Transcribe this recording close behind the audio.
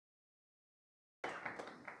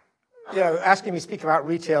Asking me to speak about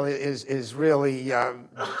retail is really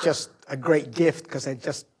just a great gift because I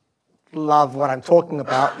just love what I'm talking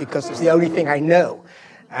about because it's the only thing I know.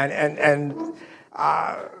 And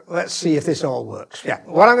let's see if this all works. Yeah,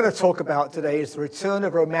 what I'm going to talk about today is the return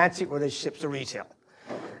of romantic relationships to retail.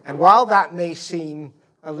 And while that may seem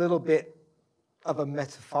a little bit of a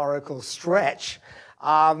metaphorical stretch,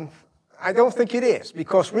 I don't think it is,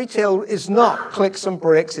 because retail is not clicks and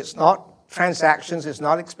bricks, it's not transactions, it's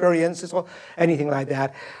not experiences or anything like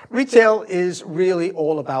that. Retail is really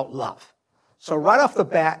all about love. So right off the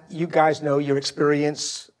bat, you guys know your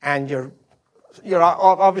experience and you're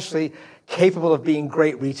obviously capable of being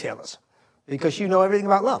great retailers because you know everything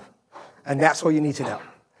about love. And that's all you need to know.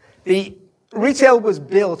 The retail was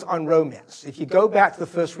built on romance. If you go back to the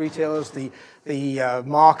first retailers, the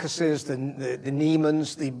Marcuses, the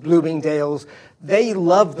Neiman's, the Bloomingdales, they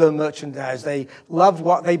loved their merchandise. They loved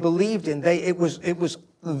what they believed in. It was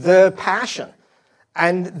their passion.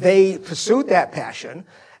 And they pursued that passion.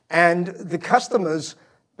 And the customers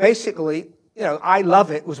basically, I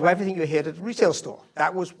love it was everything you heard at the retail store.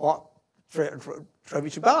 That was what drove you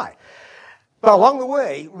to buy. But along the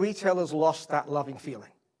way, retailers lost that loving feeling.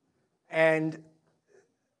 And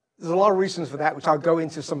there's a lot of reasons for that, which I'll go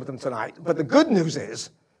into some of them tonight. But the good news is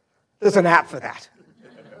there's an app for that.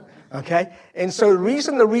 Okay? And so the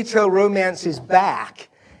reason the retail romance is back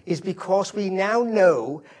is because we now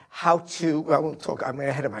know how to, well, I'm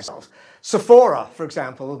ahead of myself. Sephora, for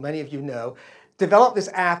example, many of you know, developed this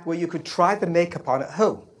app where you could try the makeup on at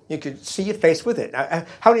home. You could see your face with it.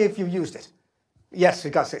 How many of you used it? Yes,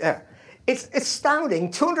 you got it. Yeah. It's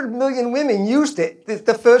astounding. 200 million women used it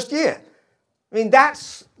the first year. I mean,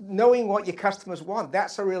 that's knowing what your customers want.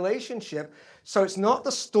 That's a relationship. So it's not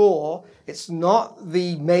the store. It's not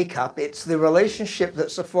the makeup. It's the relationship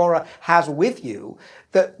that Sephora has with you,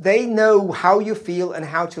 that they know how you feel and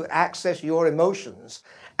how to access your emotions,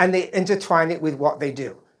 and they intertwine it with what they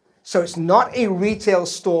do. So it's not a retail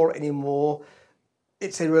store anymore.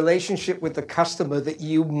 It's a relationship with the customer that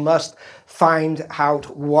you must find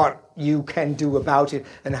out what you can do about it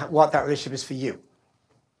and what that relationship is for you.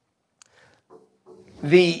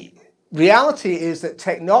 The reality is that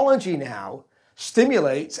technology now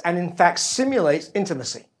stimulates and in fact simulates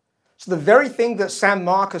intimacy. So the very thing that Sam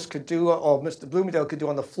Marcus could do or Mr. Bloomingdale could do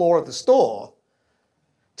on the floor of the store,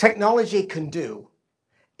 technology can do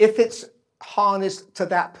if it's harnessed to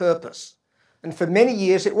that purpose. And for many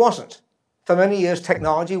years it wasn't. For many years,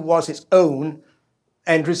 technology was its own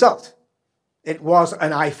end result. It was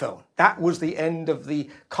an iPhone. That was the end of the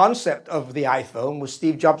concept of the iPhone, was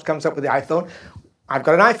Steve Jobs comes up with the iPhone. I've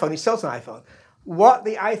got an iPhone, he sells an iPhone. What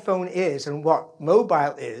the iPhone is and what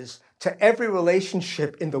mobile is to every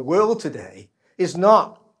relationship in the world today is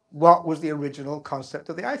not what was the original concept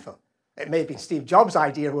of the iPhone. It may have been Steve Jobs'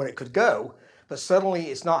 idea of where it could go, but certainly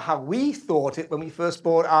it's not how we thought it when we first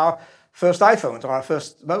bought our first iPhones or our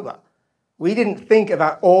first mobile. We didn't think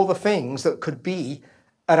about all the things that could be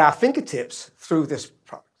at our fingertips through this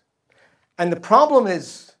product. And the problem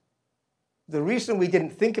is, the reason we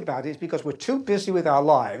didn't think about it is because we're too busy with our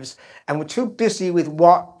lives and we're too busy with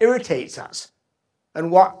what irritates us and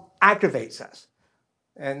what aggravates us.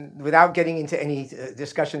 And without getting into any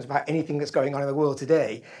discussions about anything that's going on in the world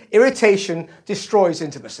today, irritation destroys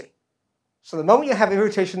intimacy. So the moment you have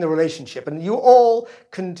irritation in the relationship, and you all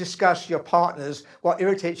can discuss your partners, what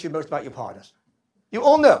irritates you most about your partners. You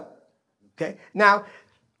all know. Okay? Now,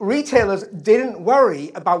 retailers didn't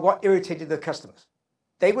worry about what irritated their customers.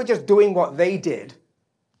 They were just doing what they did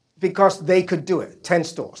because they could do it. 10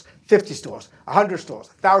 stores, 50 stores, 100 stores,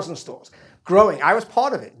 1,000 stores. Growing. I was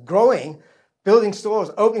part of it. Growing, building stores,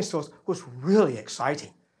 opening stores was really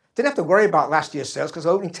exciting. Didn't have to worry about last year's sales because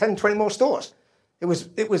opening 10, 20 more stores. It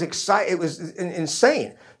was exciting. It was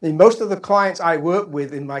insane. I mean, most of the clients I worked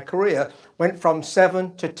with in my career went from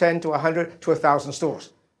 7 to 10 to 100 to 1,000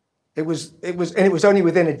 stores. It was only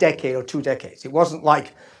within a decade or 2 decades. It wasn't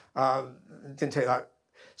like didn't take that.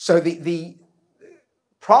 So the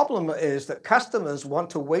problem is that customers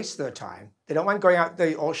want to waste their time. They don't mind going out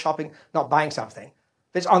there or shopping, not buying something.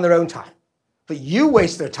 It's on their own time. But you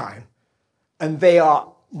waste their time, and they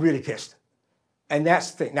are really pissed. And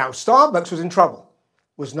that's the thing. Now, Starbucks was in trouble.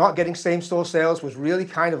 Was not getting same-store sales, was really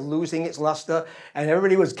kind of losing its luster, and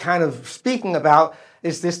everybody was kind of speaking about,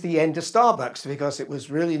 is this the end of Starbucks? Because it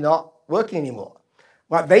was really not working anymore.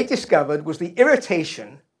 What they discovered was the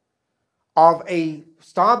irritation of a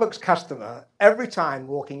Starbucks customer every time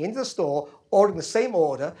walking into the store, ordering the same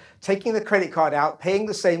order, taking the credit card out, paying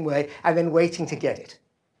the same way, and then waiting to get it.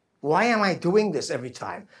 Why am I doing this every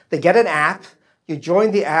time? They get an app, You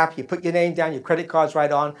join the app, you put your name down, your credit card's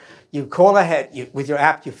right on, you call ahead with your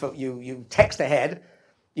app, you text ahead,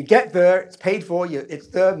 you get there, it's paid for, it's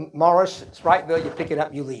there, Morris, it's right there, you pick it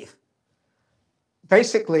up, you leave.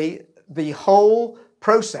 Basically, the whole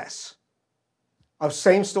process of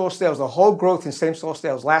same-store sales, the whole growth in same-store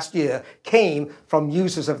sales last year came from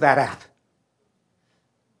users of that app.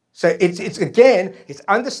 So it's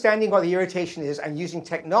understanding what the irritation is and using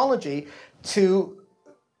technology to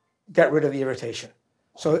get rid of the irritation.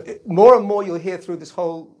 So more and more you'll hear through this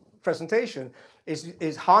whole presentation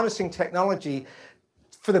is harnessing technology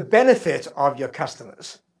for the benefit of your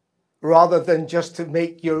customers rather than just to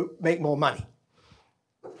make more money.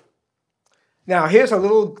 Now here's a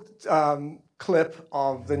little clip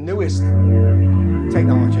of the newest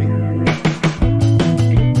technology.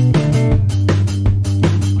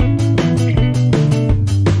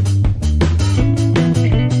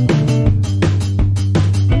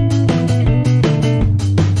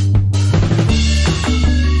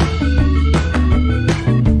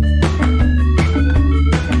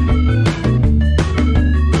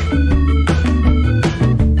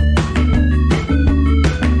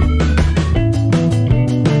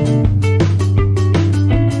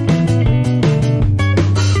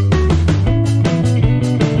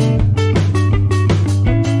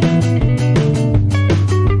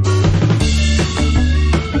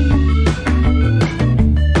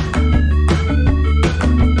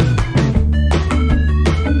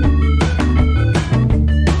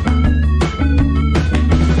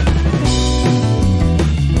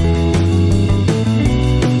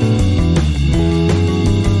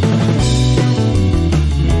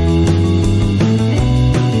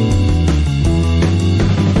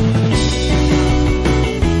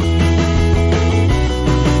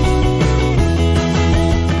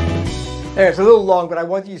 It's a little long, but I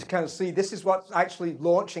want you to kind of see this is what's actually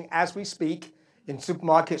launching as we speak in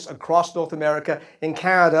supermarkets across North America. In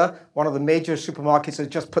Canada, one of the major supermarkets has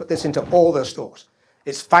just put this into all their stores.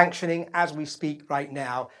 It's functioning as we speak right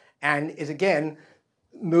now and is again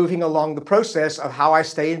moving along the process of how I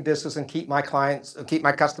stay in business and keep my clients and keep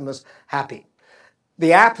my customers happy.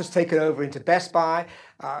 The app has taken over into Best Buy.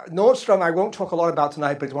 Nordstrom, I won't talk a lot about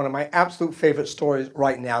tonight, but it's one of my absolute favorite stories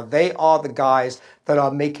right now. They are the guys that are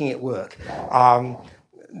making it work.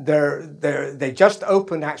 They just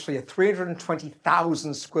opened actually a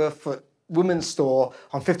 320,000 square foot women's store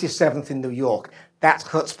on 57th in New York. That's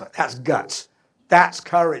chutzpah, that's guts, that's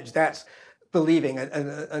courage, that's believing.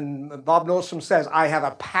 And Bob Nordstrom says, I have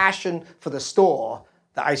a passion for the store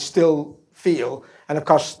that I still feel. And of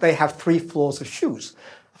course, they have 3 floors of shoes.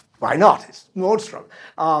 Why not? It's Nordstrom.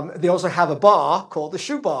 They also have a bar called the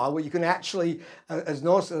Shoe Bar where you can actually, as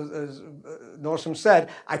Nordstrom said,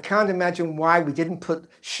 I can't imagine why we didn't put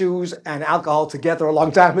shoes and alcohol together a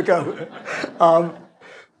long time ago.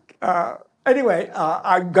 Anyway,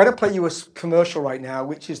 I'm going to play you a commercial right now,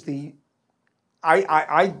 which is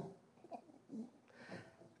I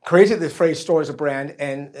created the phrase store as a brand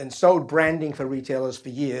and sold branding for retailers for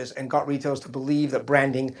years and got retailers to believe that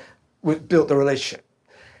branding built the relationship.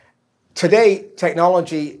 Today,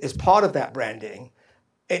 technology is part of that branding.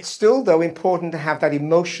 It's still, though, important to have that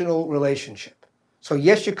emotional relationship. So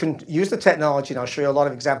yes, you can use the technology, and I'll show you a lot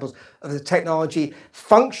of examples of the technology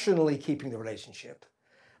functionally keeping the relationship.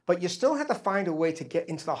 But you still have to find a way to get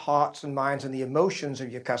into the hearts and minds and the emotions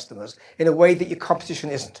of your customers in a way that your competition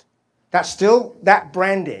isn't. That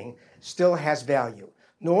branding still has value.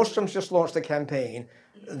 Nordstrom's just launched a campaign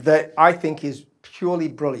that I think is purely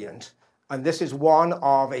brilliant. And this is one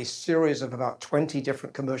of a series of about 20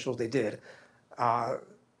 different commercials they did.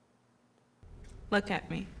 Look at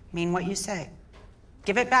me. Mean what you say.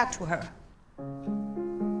 Give it back to her.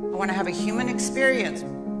 I want to have a human experience.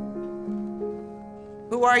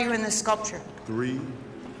 Who are you in this sculpture? 3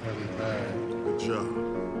 haven't had a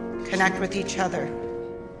job. Connect with each other.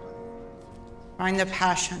 Find the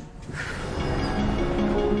passion.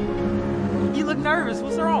 You look nervous.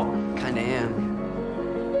 What's wrong? Kinda am.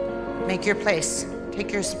 Make your place.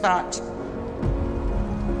 Take your spot.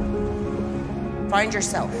 Find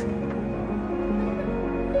yourself.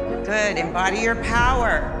 Good. Embody your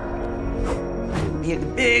power. Be a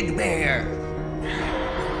big bear.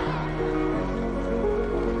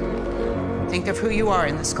 Think of who you are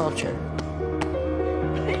in the sculpture.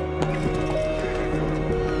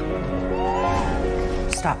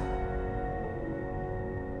 Stop.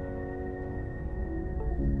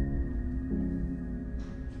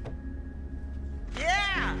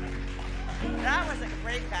 Yeah! That was a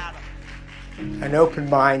great battle. An open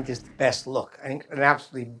mind is the best look. I think an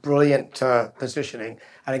absolutely brilliant positioning.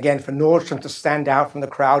 And again, for Nordstrom to stand out from the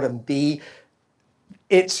crowd and be,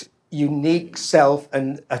 it's unique self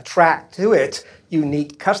and attract to it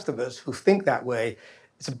unique customers who think that way.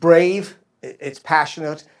 It's brave, it's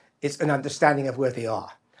passionate, it's an understanding of where they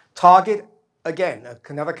are. Target, again,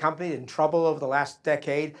 another company in trouble over the last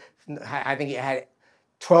decade. I think it had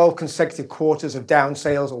 12 consecutive quarters of down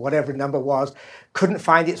sales or whatever the number was, couldn't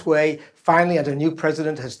find its way. Finally, under a new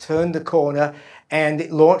president, has turned the corner and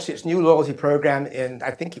it launched its new loyalty program in,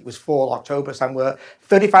 I think it was fall, October somewhere.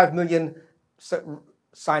 35 million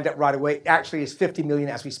signed up right away. Actually, it's 50 million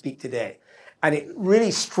as we speak today. And it really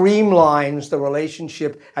streamlines the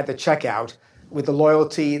relationship at the checkout with the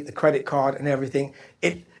loyalty, the credit card and everything.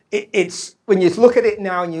 It's when you look at it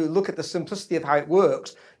now and you look at the simplicity of how it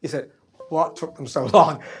works, you say, what took them so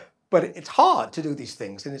long? But it's hard to do these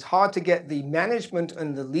things, and it's hard to get the management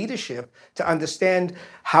and the leadership to understand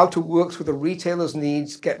how to work through the retailer's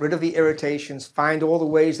needs, get rid of the irritations, find all the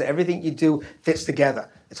ways that everything you do fits together.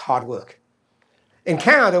 It's hard work. In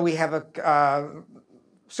Canada, we have a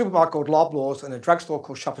supermarket called Loblaws and a drugstore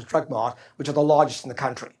called Shoppers Drug Mart, which are the largest in the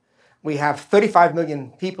country. We have 35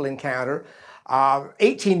 million people in Canada.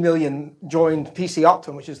 18 million joined PC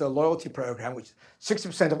Optum, which is the loyalty program, which is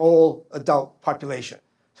 60% of all adult population.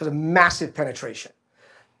 So it's a massive penetration.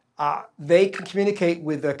 They can communicate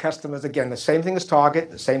with their customers, again, the same thing as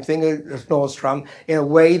Target, the same thing as Nordstrom, in a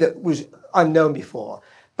way that was unknown before.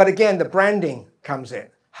 But again, the branding comes in.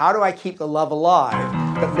 How do I keep the love alive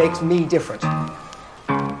that makes me different?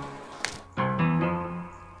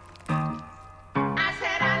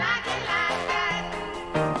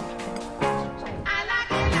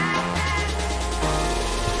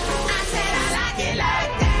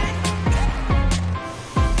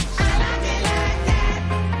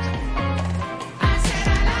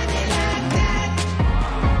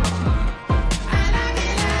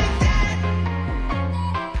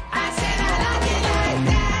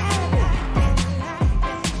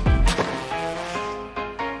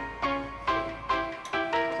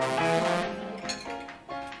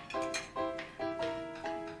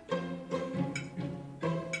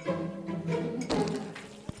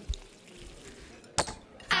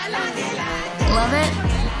 Love it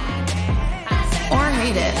or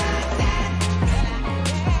hate it.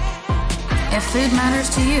 If food matters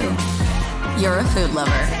to you, you're a food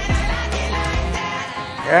lover.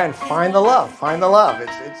 Yeah, and find the love. Find the love.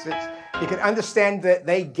 It's you can understand that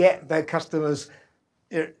they get their customers'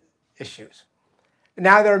 issues.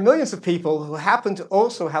 Now there are millions of people who happen to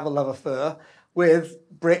also have a love affair with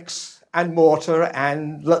bricks and mortar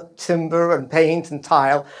and timber and paint and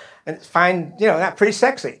tile, and find that pretty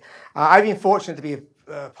sexy. I've been fortunate to be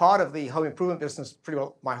part of the home improvement business pretty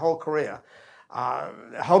well my whole career.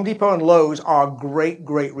 Home Depot and Lowe's are great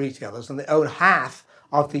retailers, and they own half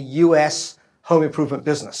of the U.S. home improvement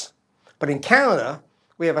business. But in Canada,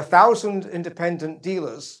 we have 1,000 independent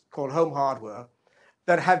dealers called Home Hardware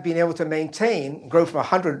that have been able to maintain, grow from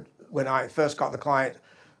 100 when I first got the client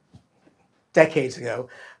decades ago,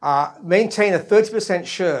 maintain a 30%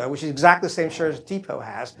 share, which is exactly the same share as Depot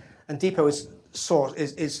has, and Depot is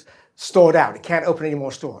stored out. It can't open any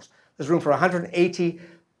more stores. There's room for 180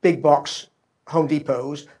 big box Home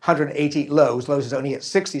Depots, 180 Lowe's. Lowe's is only at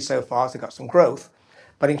 60 so far, so they've got some growth.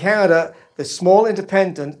 But in Canada, the small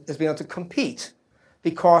independent has been able to compete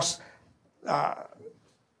because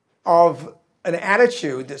of an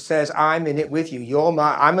attitude that says, I'm in it with you.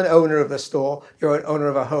 I'm an owner of the store. You're an owner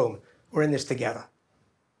of a home. We're in this together.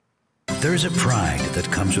 There's a pride that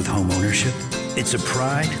comes with home ownership. It's a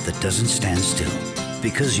pride that doesn't stand still,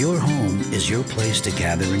 because your home is your place to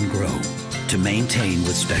gather and grow, to maintain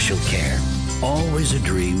with special care. Always a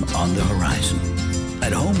dream on the horizon.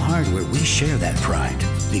 At Home Hardware, we share that pride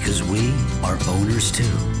because we are owners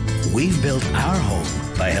too. We've built our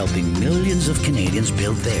home by helping millions of Canadians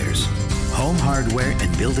build theirs. Home Hardware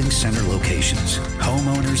and Building Center locations.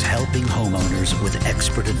 Homeowners helping homeowners with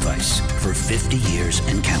expert advice for 50 years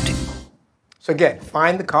and counting. So again,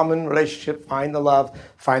 find the common relationship, find the love,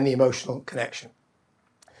 find the emotional connection.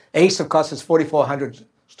 Ace, of course, has 4,400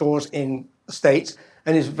 stores in the States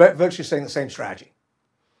and is virtually saying the same strategy.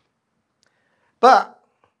 But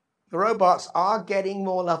the robots are getting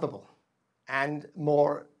more lovable and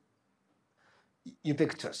more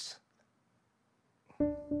ubiquitous.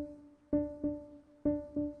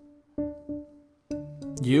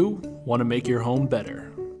 You want to make your home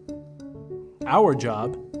better. Our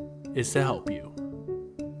job is to help you.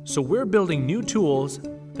 So we're building new tools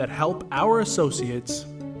that help our associates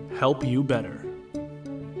help you better.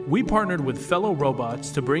 We partnered with fellow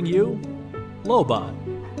robots to bring you Lobot.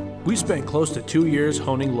 We spent close to 2 years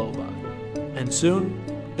honing Lobot, and soon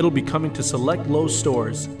it'll be coming to select Lowe's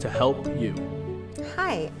stores to help you.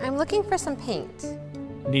 Hi, I'm looking for some paint.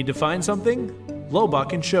 Need to find something? Lobot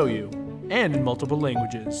can show you, and in multiple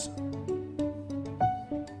languages.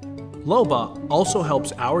 Lobot also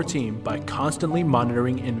helps our team by constantly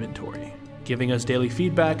monitoring inventory, giving us daily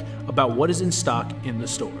feedback about what is in stock in the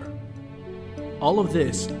store. All of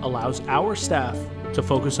this allows our staff to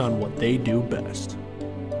focus on what they do best,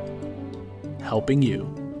 helping you.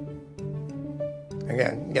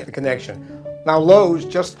 Again, get the connection. Now Lowe's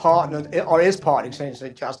just partnered, or is partnering,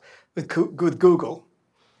 essentially just, with Google,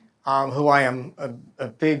 who I am a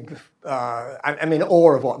big, I'm in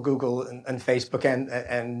awe of what Google and Facebook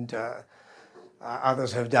and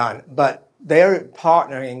others have done. But they're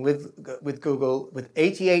partnering with Google with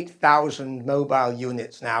 88,000 mobile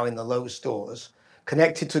units now in the Lowe's stores,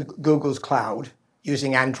 connected to Google's cloud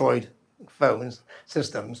using Android phones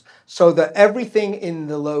systems, so that everything in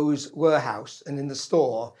the Lowe's warehouse and in the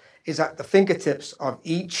store is at the fingertips of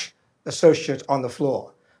each associate on the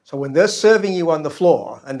floor. So when they're serving you on the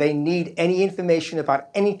floor and they need any information about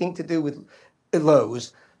anything to do with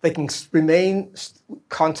Lowe's, they can remain in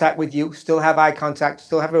contact with you, still have eye contact,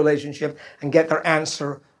 still have a relationship, and get their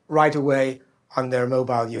answer right away on their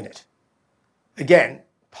mobile unit. Again,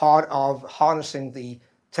 part of harnessing the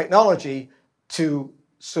technology to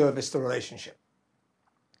service the relationship.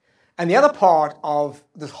 And the other part of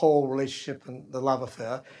this whole relationship and the love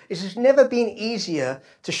affair is it's never been easier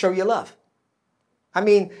to show your love. I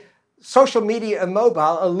mean, social media and mobile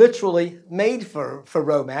are literally made for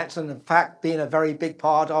romance, and in fact being a very big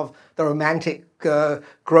part of the romantic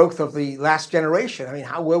growth of the last generation. I mean,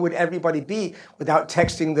 where would everybody be without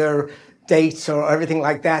texting their dates or everything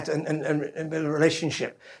like that and a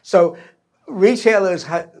relationship? So retailers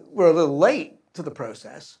were a little late to the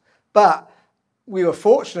process, but we were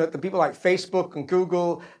fortunate that people like Facebook and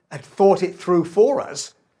Google had thought it through for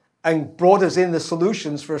us and brought us in the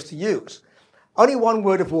solutions for us to use. Only one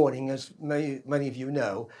word of warning, as many of you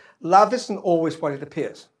know, love isn't always what it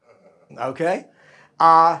appears, okay?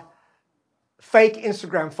 Fake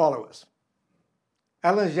Instagram followers.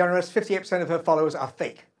 Ellen DeGeneres, 58% of her followers are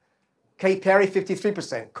fake. Katy Perry,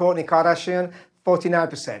 53%. Kourtney Kardashian,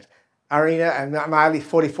 49%. Arena and Miley,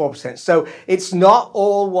 44%. So it's not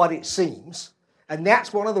all what it seems. And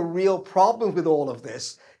that's one of the real problems with all of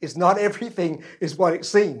this, is not everything is what it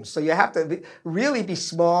seems. So you have to really be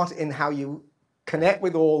smart in how you connect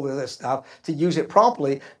with all of this stuff to use it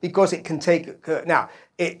properly, because it can take, now,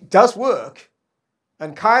 it does work.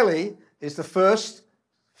 And Kylie is the first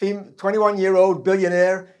 21-year-old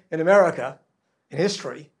billionaire in America in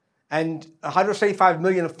history, and 175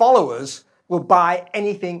 million followers will buy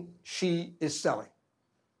anything she is selling.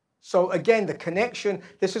 So again, the connection,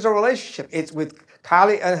 this is a relationship. It's with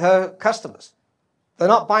Kylie and her customers. They're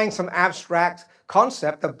not buying some abstract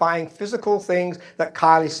concept. They're buying physical things that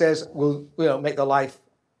Kylie says will make their life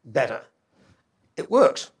better. It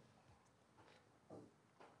works.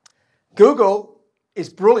 Google is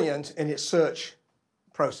brilliant in its search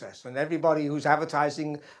process, and everybody who's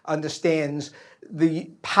advertising understands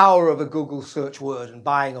the power of a Google search word and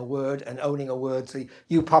buying a word and owning a word so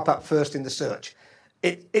you pop up first in the search.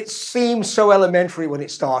 It seemed so elementary when it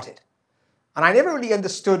started. And I never really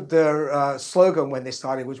understood their slogan when they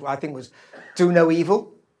started, which I think was "Do no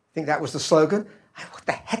evil." I think that was the slogan. What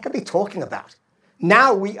the heck are they talking about?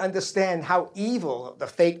 Now we understand how evil the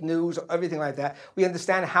fake news, everything like that, we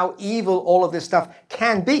understand how evil all of this stuff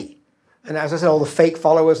can be. And as I said, all the fake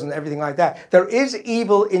followers and everything like that. There is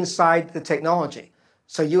evil inside the technology.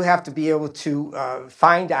 So you have to be able to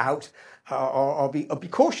find out or be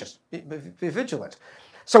cautious, be vigilant.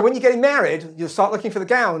 So when you're getting married, you start looking for the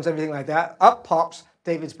gowns, everything like that. Up pops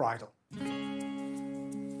David's Bridal.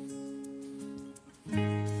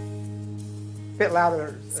 Bit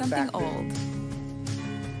louder. Something old.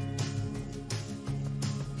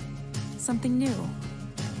 Something new.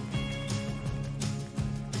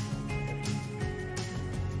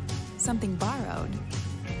 Something borrowed.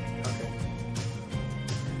 Okay.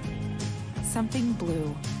 Something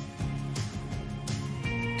blue.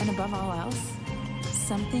 And above all else,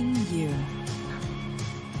 something you.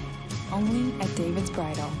 Only at David's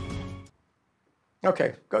Bridal.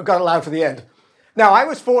 Okay, got it loud for the end. Now, I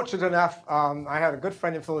was fortunate enough, I had a good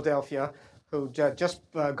friend in Philadelphia who just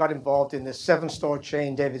got involved in this 7-store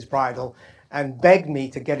chain, David's Bridal, and begged me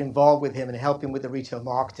to get involved with him and help him with the retail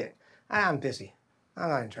marketing. I'm busy. I'm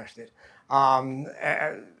not interested.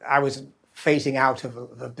 I was phasing out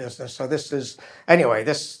of the business. So this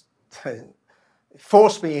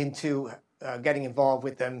forced me into getting involved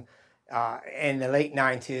with them in the late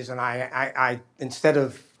 90s. And I instead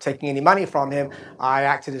of taking any money from him, I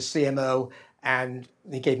acted as CMO, and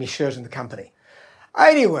he gave me shares in the company.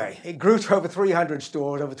 Anyway, it grew to over 300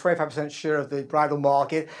 stores, over 25% share of the bridal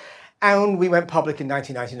market, and we went public in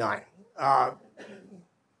 1999.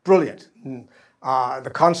 Brilliant.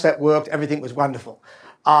 The concept worked, everything was wonderful.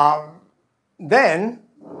 Then,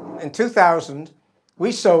 in 2000,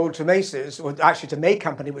 we sold to Macy's, or actually to May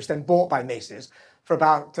Company, which then bought by Macy's, for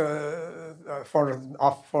about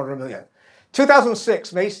 $400 million.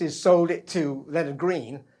 2006, Macy's sold it to Leonard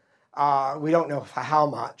Green. We don't know for how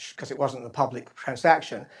much, because it wasn't a public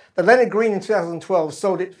transaction. But Leonard Green in 2012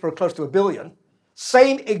 sold it for close to $1 billion.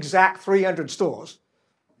 Same exact 300 stores.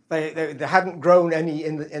 They hadn't grown any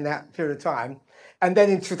in that period of time. And then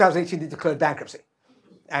in 2018, they declared bankruptcy.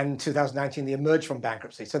 And in 2019, they emerged from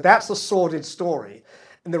bankruptcy. So that's the sordid story.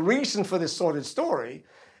 And the reason for this sordid story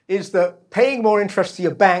is that paying more interest to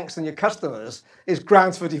your banks than your customers is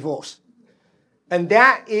grounds for divorce. And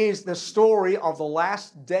that is the story of the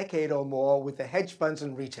last decade or more with the hedge funds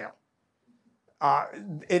and retail.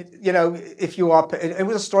 It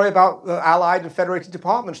was a story about the Allied and Federated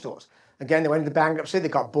Department Stores. Again, they went into bankruptcy. They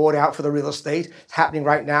got bought out for the real estate. It's happening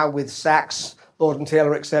right now with Saks, Lord &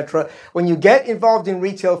 Taylor, etc. When you get involved in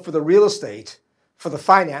retail for the real estate, for the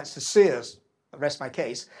finance, to Sears, rest my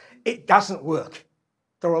case, it doesn't work.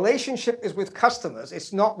 The relationship is with customers.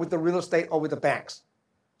 It's not with the real estate or with the banks.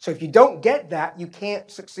 So if you don't get that, you can't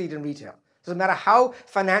succeed in retail. Doesn't matter how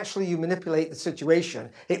financially you manipulate the situation,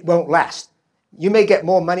 it won't last. You may get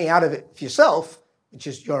more money out of it for yourself, which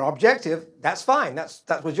is your objective. That's fine.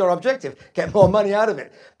 That was your objective. Get more money out of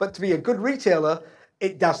it. But to be a good retailer,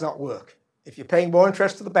 it does not work. If you're paying more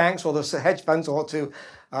interest to the banks or the hedge funds or to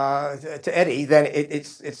Eddie, then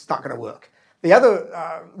it's not going to work. The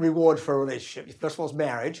other reward for a relationship, first of all, is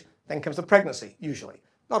marriage. Then comes the pregnancy, usually.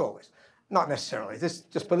 Not always. Not necessarily. This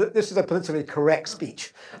is a politically correct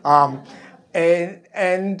speech.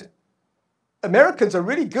 And Americans are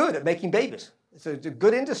really good at making babies. It's a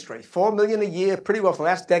good industry. 4 million a year, pretty well for the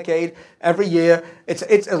last decade, every year.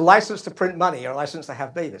 It's a license to print money or a license to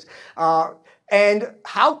have babies. And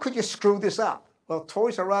how could you screw this up? Well,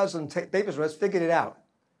 Toys R Us and Babies R Us figured it out.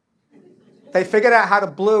 They figured out how to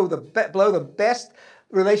blow the best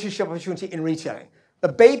relationship opportunity in retailing. The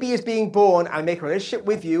baby is being born. I make a relationship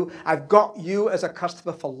with you. I've got you as a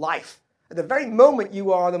customer for life. At the very moment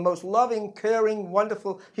you are the most loving, caring,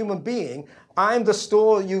 wonderful human being, I'm the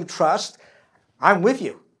store you trust. I'm with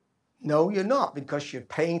you. No, you're not, because you're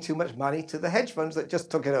paying too much money to the hedge funds that just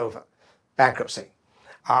took it over. Bankruptcy.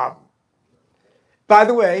 By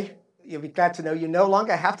the way, you'll be glad to know you no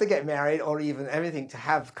longer have to get married or even everything to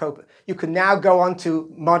have co. You can now go on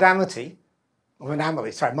to Modamity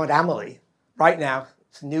right now.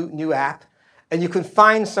 It's a new app, and you can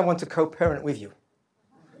find someone to co-parent with you.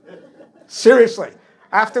 Seriously.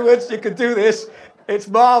 Afterwards, you can do this. It's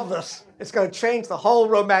marvelous. It's going to change the whole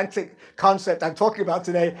romantic concept I'm talking about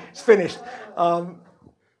today. It's finished. The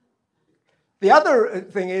other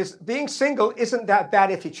thing is, being single isn't that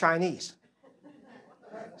bad if you're Chinese.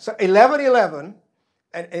 So 11/11,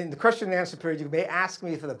 and in the question and answer period, you may ask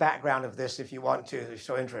me for the background of this if you want to, if you're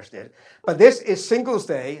so interested. But this is Singles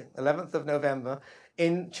Day, 11th of November,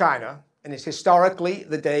 in China, and it's historically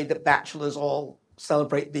the day that bachelors all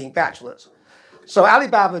celebrate being bachelors. So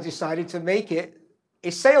Alibaba decided to make it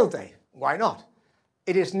a sale day. Why not?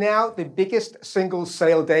 It is now the biggest single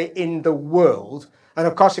sale day in the world. And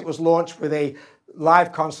of course, it was launched with a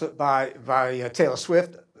live concert by Taylor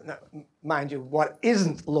Swift. Now, mind you, what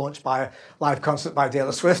isn't launched by a live concert by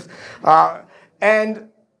Taylor Swift? And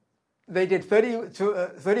they did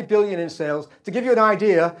 30 billion in sales. To give you an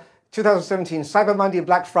idea, 2017, Cyber Monday and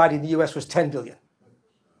Black Friday in the US was 10 billion.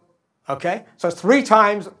 Okay? So it's 3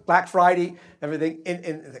 times Black Friday, everything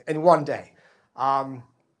in one day. And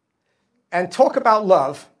talk about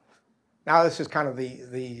love. Now this is kind of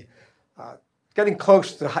the getting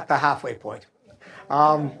close to the halfway point.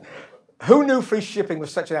 Who knew free shipping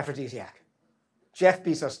was such an aphrodisiac? Jeff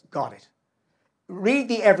Bezos got it. Read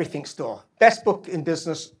The Everything Store. Best book in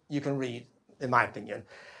business you can read, in my opinion.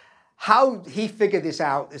 How he figured this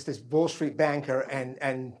out as this Wall Street banker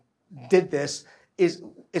and did this is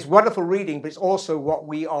wonderful reading, but it's also what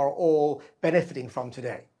we are all benefiting from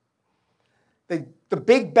today. The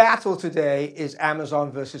big battle today is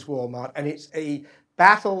Amazon versus Walmart, and it's a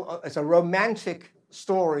battle, it's a romantic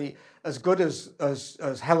story as good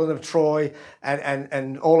as Helen of Troy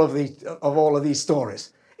and all of these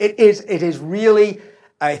stories. It is really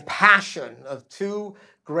a passion of 2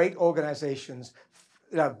 great organizations,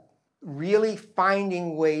 really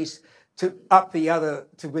finding ways to up the other,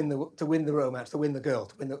 to win the romance, to win the girl,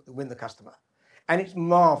 to win the customer, and it's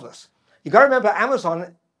marvelous. You got to remember,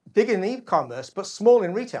 Amazon, big in e-commerce, but small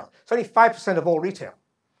in retail. It's only 5% of all retail.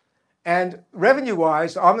 And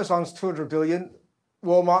revenue-wise, Amazon's $200 billion,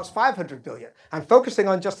 Walmart's $500 billion. I'm focusing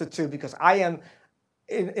on just the two because I am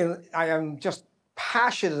just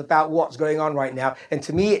passionate about what's going on right now. And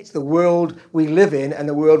to me, it's the world we live in and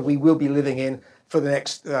the world we will be living in for the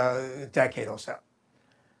next decade or so.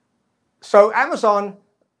 So Amazon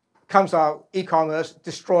comes out, e-commerce,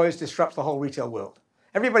 disrupts the whole retail world.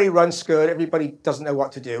 Everybody runs scared, everybody doesn't know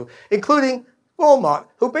what to do, including Walmart,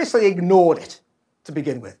 who basically ignored it to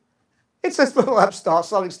begin with. It's this little upstart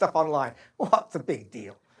selling stuff online. What's the big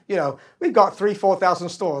deal? You know, we've got 3,000 to 4,000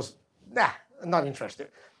 stores. Nah, I'm not interested.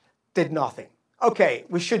 Did nothing. Okay,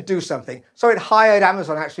 we should do something. So it hired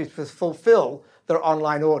Amazon actually to fulfill their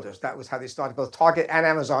online orders. That was how they started. Both Target and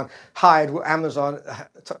Amazon hired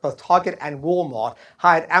both Target and Walmart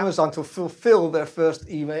hired Amazon to fulfill their first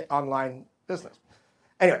online business.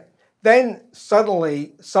 Anyway, then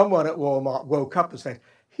suddenly someone at Walmart woke up and said,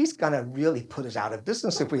 he's going to really put us out of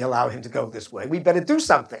business if we allow him to go this way. We better do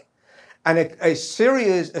something. And a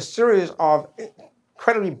series of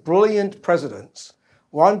incredibly brilliant presidents,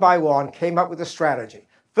 one by one, came up with a strategy.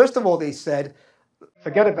 First of all, they said,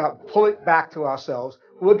 forget about pull it back to ourselves.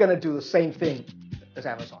 We're going to do the same thing as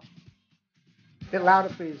Amazon. A bit louder,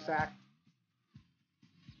 please, Zach.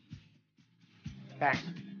 Thanks.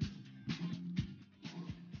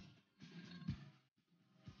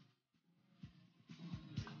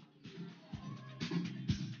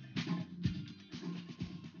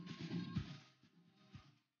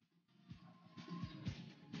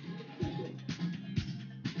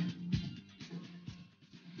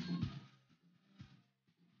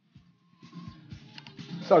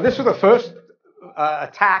 So this was the first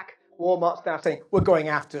attack. Walmart's now saying, we're going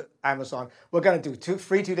after Amazon. We're going to do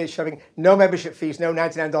free two-day shipping, no membership fees, no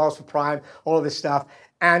 $99 for Prime, all of this stuff.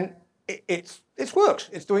 And it works.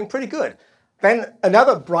 It's doing pretty good. Then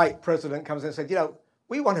another bright president comes in and said, you know,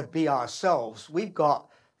 we want to be ourselves. We've got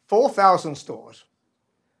 4,000 stores,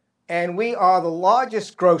 and we are the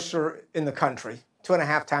largest grocer in the country,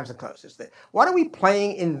 2.5 times the closest. What are we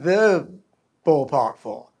playing in their ballpark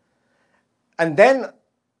for? And then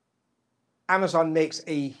Amazon makes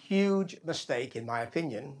a huge mistake, in my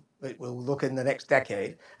opinion, that we'll look in the next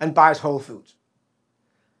decade, and buys Whole Foods.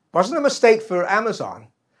 Wasn't a mistake for Amazon,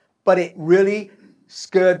 but it really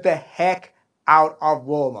scared the heck out of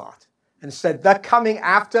Walmart and said, they're coming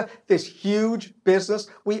after this huge business.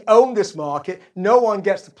 We own this market. No one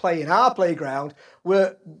gets to play in our playground.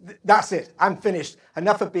 That's it. I'm finished.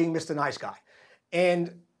 Enough of being Mr. Nice Guy.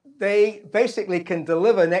 And they basically can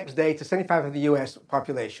deliver next day to 75% of the U.S.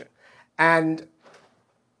 population. And,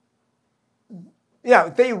 you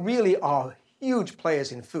know, they really are huge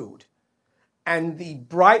players in food. And the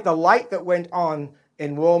light that went on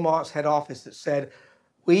in Walmart's head office that said,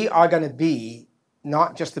 we are going to be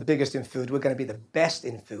not just the biggest in food, we're going to be the best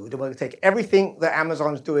in food. And we're going to take everything that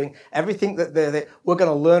Amazon's doing, everything that we're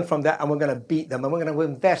going to learn from that, and we're going to beat them. And we're going to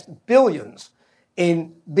invest billions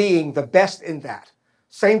in being the best in that.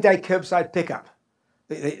 Same day curbside pickup.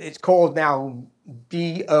 It's called now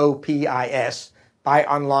BOPIS, buy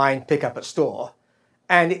online, pick up at store.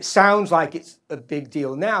 And it sounds like it's a big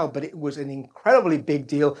deal now, but it was an incredibly big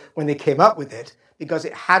deal when they came up with it because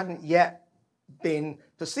it hadn't yet been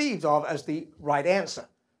perceived of as the right answer.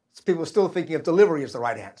 People were still thinking of delivery as the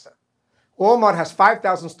right answer. Walmart has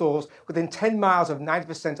 5,000 stores within 10 miles of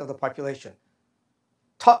 90% of the population.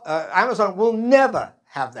 Amazon will never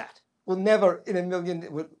have that. Will never in a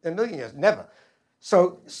million years, never.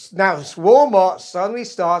 So now Walmart suddenly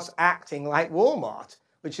starts acting like Walmart,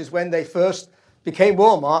 which is when they first became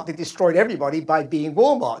Walmart. They destroyed everybody by being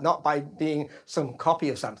Walmart, not by being some copy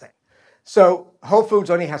of something. So Whole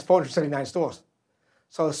Foods only has 479 stores.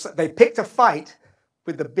 So they picked a fight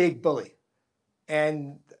with the big bully.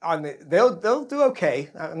 And they'll do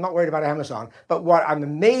okay. I'm not worried about Amazon. But what I'm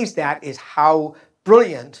amazed at is how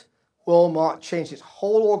brilliant Walmart changed its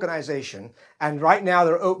whole organization. And right now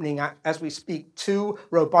they're opening, as we speak, 2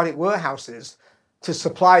 robotic warehouses to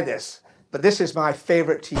supply this. But this is my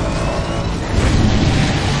favorite TV.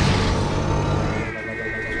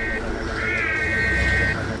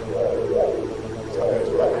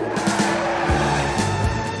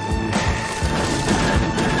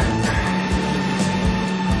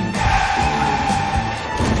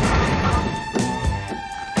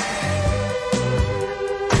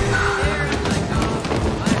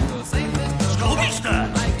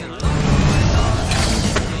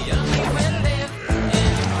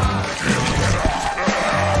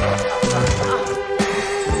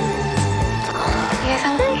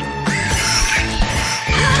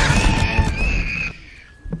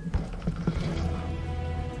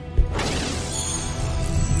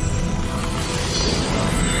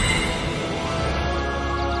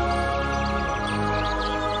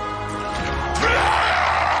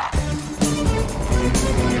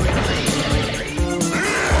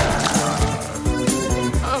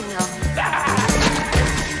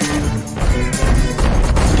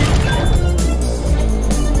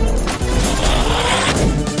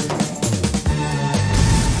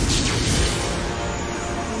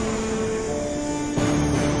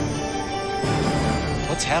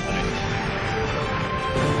 What's happening?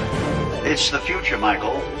 It's the future,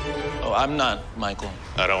 Michael. Oh, I'm not Michael.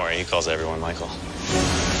 Oh, don't worry. He calls everyone Michael.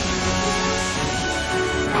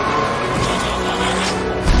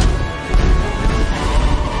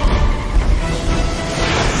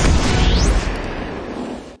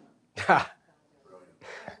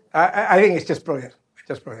 I think it's just brilliant.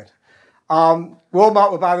 Just brilliant.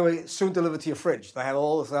 Walmart will, by the way, soon deliver to your fridge. They have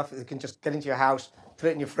all the stuff that you can just get into your house, put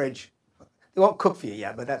it in your fridge. They won't cook for you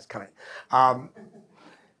yet, but that's coming. Now,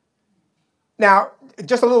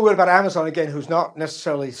 just a little word about Amazon again, who's not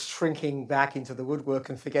necessarily shrinking back into the woodwork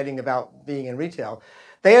and forgetting about being in retail.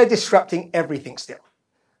 They are disrupting everything still.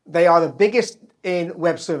 They are the biggest in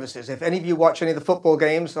web services. If any of you watch any of the football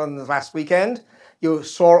games on the last weekend, you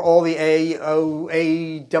saw all the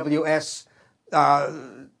AWS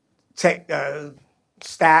tech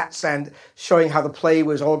stats and showing how the play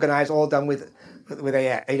was organized, all done with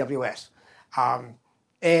AWS.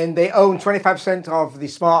 And they own 25% of the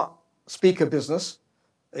smart speaker business,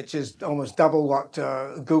 which is almost double what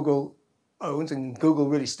Google owns, and Google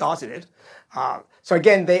really started it. So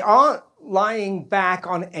again, they aren't lying back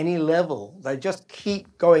on any level. They just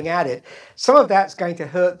keep going at it. Some of that's going to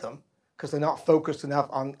hurt them because they're not focused enough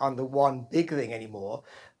on the one big thing anymore,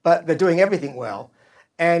 but they're doing everything well.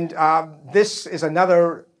 And this is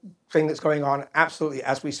another thing that's going on absolutely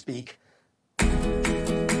as we speak.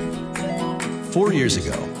 4 years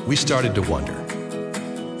ago, we started to wonder,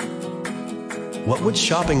 what would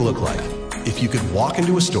shopping look like if you could walk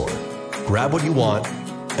into a store, grab what you want,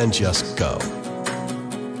 and just go?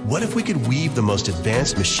 What if we could weave the most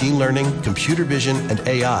advanced machine learning, computer vision, and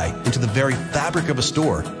AI into the very fabric of a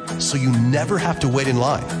store so you never have to wait in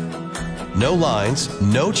line? No lines,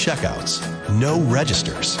 no checkouts, no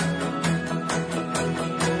registers.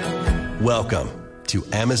 Welcome to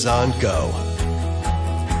Amazon Go.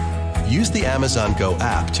 Use the Amazon Go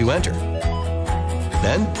app to enter.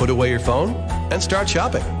 Then put away your phone and start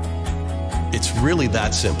shopping. It's really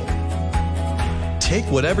that simple. Take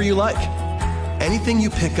whatever you like. Anything you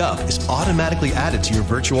pick up is automatically added to your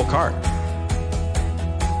virtual cart.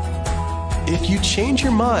 If you change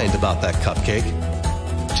your mind about that cupcake,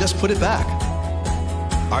 just put it back.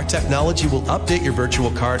 Our technology will update your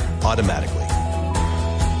virtual cart automatically.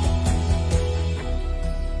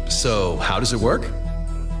 So, how does it work?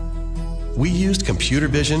 We used computer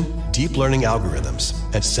vision, deep learning algorithms,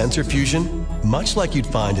 and sensor fusion, much like you'd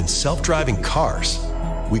find in self-driving cars.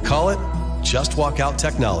 We call it Just Walk Out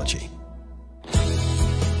technology.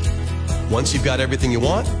 Once you've got everything you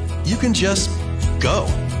want, you can just go.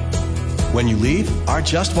 When you leave, our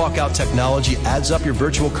Just Walk Out technology adds up your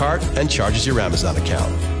virtual cart and charges your Amazon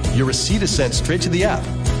account. Your receipt is sent straight to the app,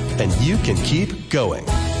 and you can keep going.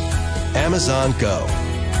 Amazon Go.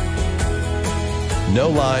 No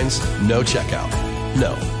lines, no checkout.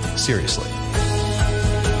 No, seriously.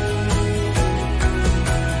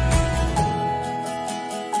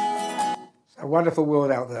 A wonderful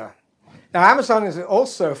world out there. Now, Amazon is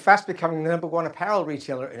also fast becoming the #1 apparel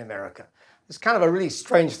retailer in America. It's kind of a really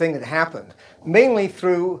strange thing that happened, mainly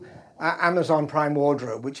through Amazon Prime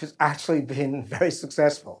Wardrobe, which has actually been very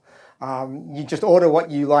successful. You just order what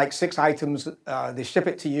you like, 6 items, they ship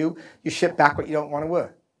it to you, you ship back what you don't want to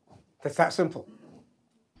wear. It's that simple.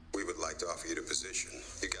 We would like to offer you the position.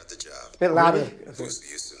 You got the job. A bit louder. We'll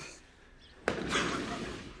see you soon.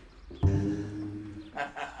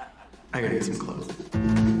 I gotta get some clothes.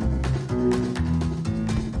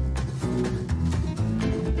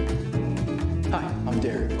 Hi, I'm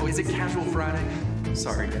Derek. Oh, is it Casual Friday?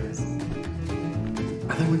 Sorry, guys.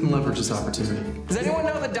 I think we can leverage this opportunity. Does anyone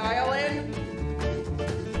know the dial-in?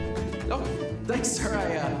 Oh, thanks, sir.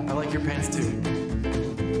 I like your pants too.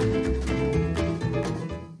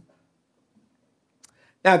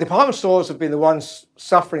 Now, department stores have been the ones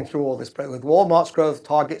suffering through all this, with Walmart's growth,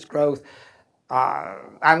 Target's growth,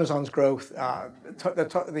 Amazon's growth.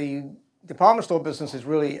 The department store business is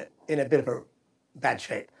really in a bit of a bad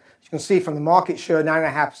shape. As you can see from the market share,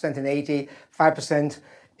 9.5% in 80, 5%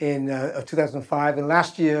 in 2005, and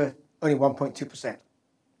last year, only 1.2%.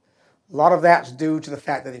 A lot of that's due to the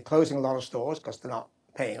fact that they're closing a lot of stores because they're not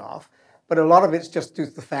paying off, but a lot of it's just due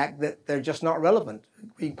to the fact that they're just not relevant.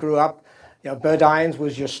 We grew up, you know, Burdines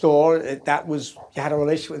was your store. That was, you had a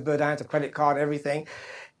relationship with Burdines, a credit card, everything.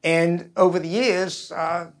 And over the years,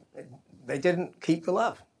 they didn't keep the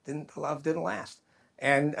love. The love didn't last.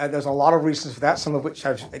 And there's a lot of reasons for that, some of which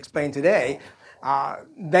I've explained today.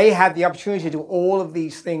 They had the opportunity to do all of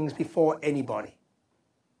these things before anybody.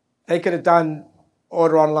 They could have done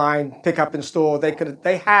order online, pick up in store.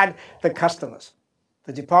 They had the customers.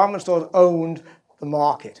 The department stores owned the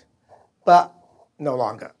market, but no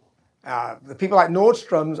longer. The people like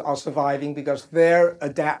Nordstrom's are surviving because they're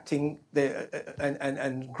adapting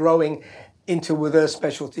and growing into their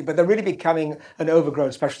specialty, but they're really becoming an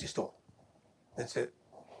overgrown specialty store. That's it.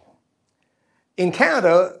 In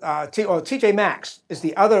Canada, TJ Maxx is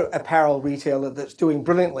the other apparel retailer that's doing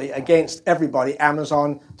brilliantly against everybody,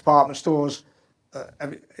 Amazon, department stores,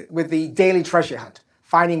 with the daily treasure hunt.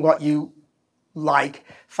 Finding what you like,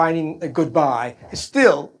 finding a good buy is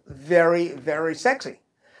still very, very sexy.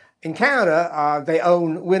 In Canada, they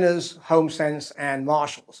own Winners, HomeSense, and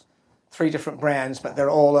Marshalls. 3 different brands, but they're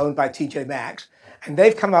all owned by TJ Maxx. And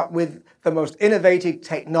they've come up with the most innovative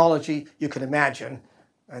technology you can imagine.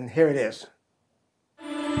 And here it is.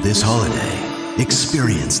 This holiday,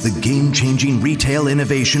 experience the game-changing retail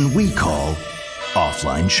innovation we call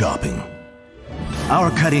offline shopping.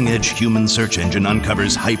 Our cutting-edge human search engine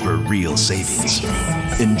uncovers hyper-real savings.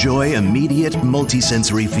 Enjoy immediate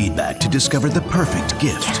multi-sensory feedback to discover the perfect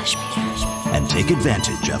gift. And take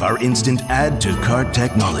advantage of our instant add-to-cart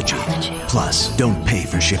technology. Plus, don't pay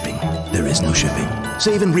for shipping. There is no shipping.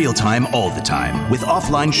 Save in real time all the time with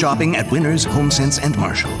offline shopping at Winners, HomeSense, and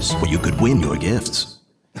Marshalls, where you could win your gifts.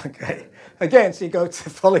 Okay. Again, so you go to the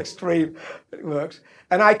full extreme, it works.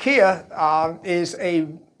 And IKEA is a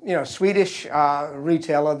Swedish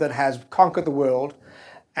retailer that has conquered the world,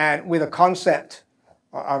 and with a concept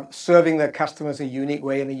of serving their customers a unique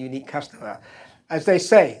way and a unique customer. As they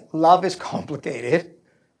say, love is complicated.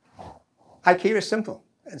 IKEA is simple,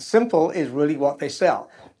 and simple is really what they sell.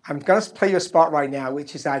 I'm going to play you a spot right now,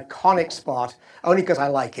 which is an iconic spot, only because I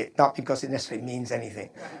like it, not because it necessarily means anything.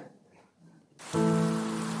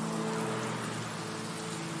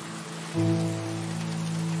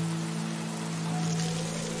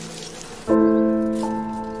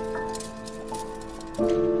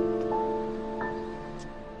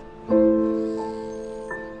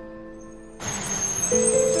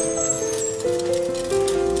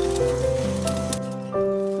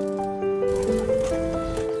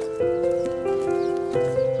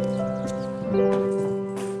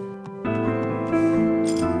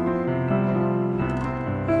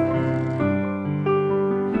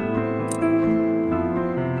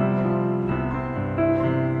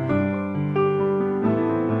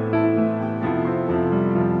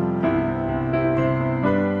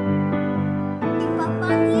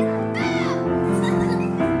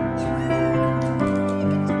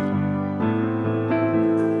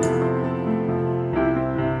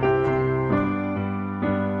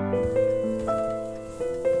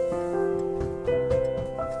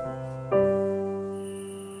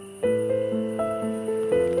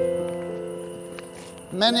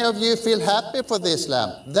 Many of you feel happy for this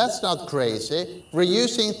lamp. That's not crazy.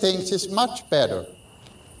 Reusing things is much better.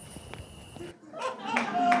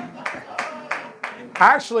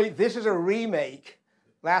 Actually, this is a remake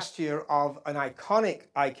last year of an iconic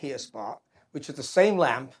IKEA spot, which is the same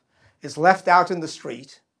lamp. It's left out in the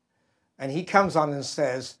street, and he comes on and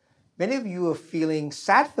says, many of you are feeling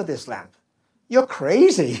sad for this lamp. You're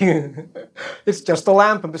crazy. It's just a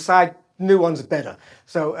lamp, and besides, new ones are better.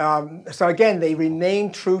 So again, they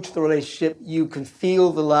remain true to the relationship. You can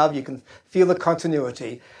feel the love. You can feel the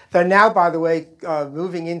continuity. They're now, by the way,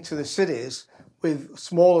 moving into the cities with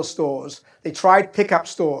smaller stores. They tried pickup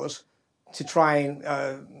stores to try and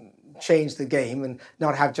change the game and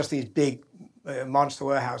not have just these big monster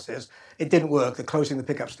warehouses. It didn't work. They're closing the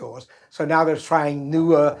pickup stores. So now they're trying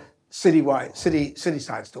newer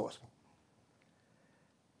city-side stores.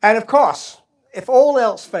 And of course, if all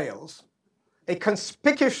else fails, a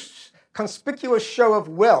conspicuous show of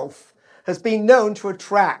wealth has been known to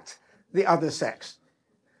attract the other sex.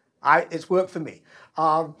 It's worked for me.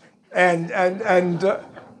 Any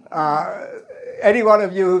one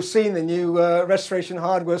of you who've seen the new Restoration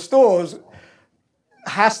Hardware stores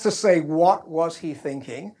has to say, what was he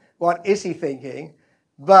thinking? What is he thinking?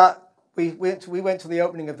 But we went to the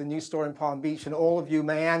opening of the new store in Palm Beach, and all of you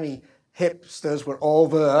Miami hipsters were all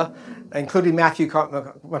there, including Matthew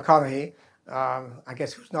McConaughey. I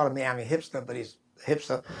guess he was not a Miami hipster, but he's a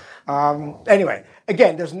hipster. Anyway,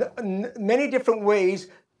 again, there's many different ways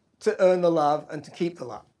to earn the love and to keep the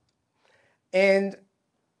love. And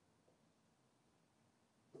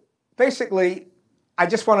basically, I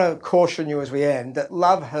just want to caution you as we end that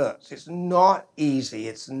love hurts. It's not easy.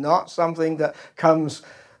 It's not something that comes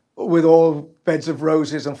with all beds of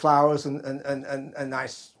roses and flowers and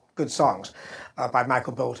nice, good songs by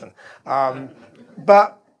Michael Bolton.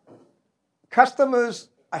 But customers,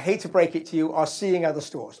 I hate to break it to you, are seeing other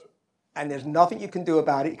stores. And there's nothing you can do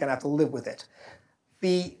about it. You're going to have to live with it.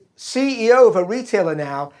 The CEO of a retailer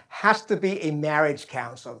now has to be a marriage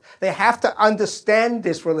counselor. They have to understand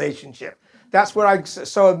this relationship. That's where I'm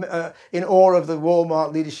so in awe of the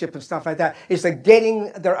Walmart leadership and stuff like that, is they're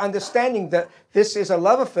getting, they're understanding that this is a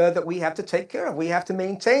love affair that we have to take care of. We have to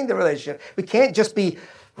maintain the relationship. We can't just be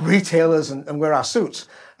retailers and wear our suits.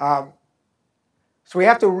 So we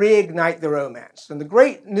have to reignite the romance. And the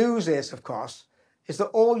great news is, of course, is that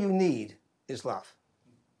all you need is love.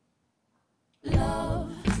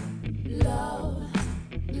 Love, love,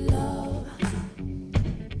 love,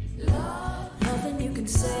 love. Nothing you can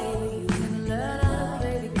say, you can learn how to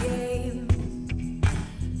play the game.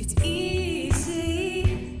 It's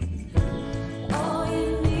easy. All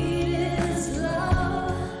you need is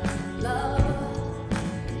love, love.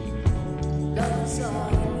 Love is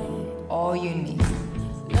all you need. All you need.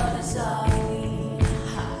 Love is all you need.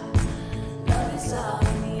 Love is all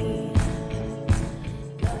you need.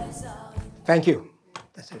 Love is all you need. Thank you.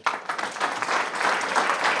 That's it.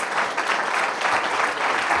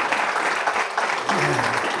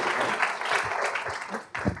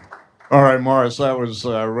 All right, Morris, that was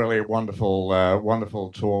really a wonderful, wonderful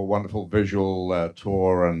tour, wonderful visual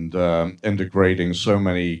tour, and integrating so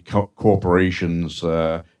many corporations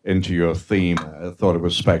into your theme. I thought it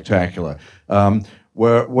was spectacular.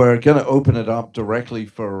 We're going to open it up directly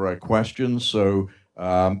for questions. So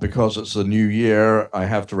because it's the new year, I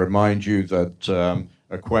have to remind you that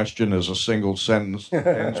a question is a single sentence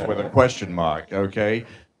ends with a question mark, okay?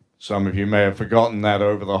 Some of you may have forgotten that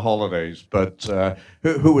over the holidays, but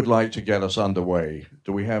who would like to get us underway?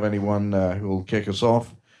 Do we have anyone who will kick us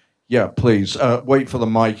off? Yeah, please. Wait for the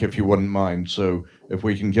mic if you wouldn't mind. So if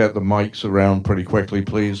we can get the mics around pretty quickly,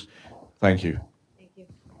 please. Thank you. Thank you.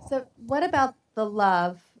 So what about the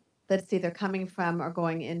love that's either coming from or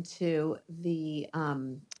going into the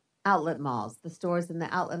outlet malls, the stores in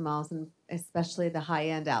the outlet malls, and especially the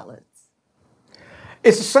high-end outlets?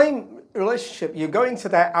 It's the same relationship. You're going to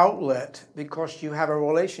that outlet because you have a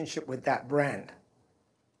relationship with that brand.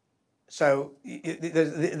 So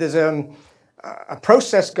there's a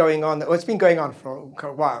process going on. It's been going on for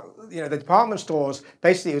a while. You know, the department stores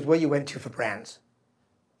basically is where you went to for brands.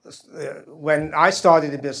 When I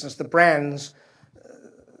started in business, the brands,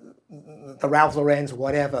 the Ralph Lauren's,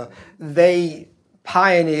 whatever, they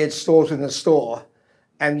pioneered stores within the store.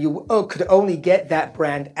 And you could only get that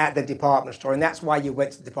brand at the department store, and that's why you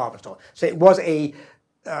went to the department store. So it was a,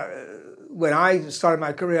 when I started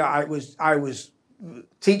my career, I was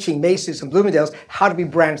teaching Macy's and Bloomingdales how to be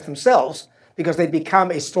brands themselves, because they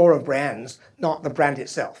become a store of brands, not the brand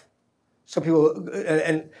itself. So people,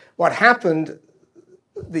 and what happened,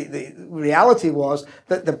 the reality was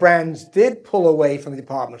that the brands did pull away from the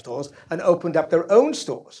department stores and opened up their own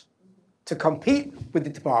stores to compete with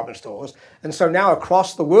the department stores. And so now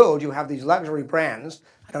across the world, you have these luxury brands.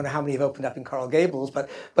 I don't know how many have opened up in Coral Gables, but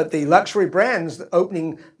the luxury brands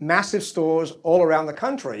opening massive stores all around the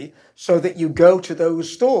country so that you go to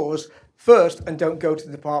those stores first and don't go to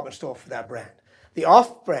the department store for that brand. The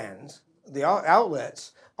off brands, the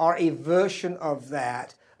outlets, are a version of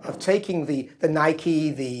that, of taking the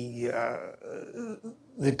Nike, the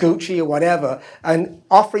Gucci or whatever, and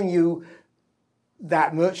offering you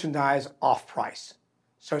that merchandise off price.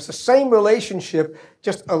 So it's the same relationship,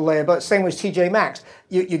 just a layer, but same with TJ Maxx.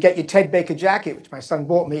 You get your Ted Baker jacket, which my son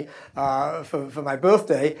bought me for my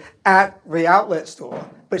birthday, at the outlet store,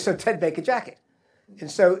 but it's a Ted Baker jacket. And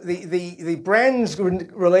so the brand's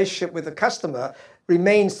relationship with the customer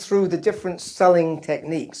remains through the different selling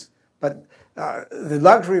techniques. But the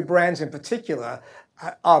luxury brands in particular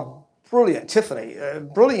are brilliant, Tiffany,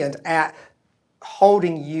 brilliant at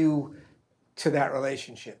holding you to that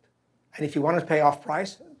relationship. And if you want to pay off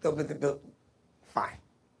price, they'll fine.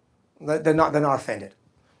 They're not offended.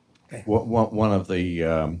 Okay. One of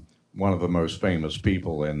the most famous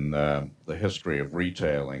people in the history of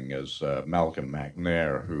retailing is Malcolm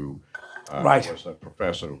McNair, who was a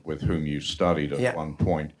professor with whom you studied at one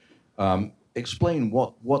point. Explain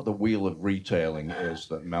what the wheel of retailing is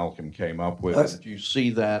that Malcolm came up with. Do you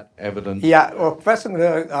see that evidence? Yeah, well, Professor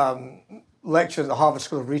McNair lectured at the Harvard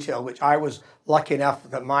School of Retail, which I was lucky enough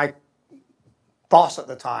that my boss at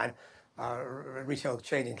the time, a retail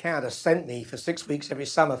chain in Canada, sent me for 6 weeks every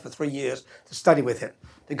summer for 3 years to study with him.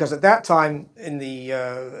 Because at that time, in the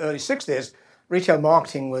early 60s, retail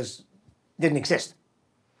marketing didn't exist.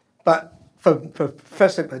 But for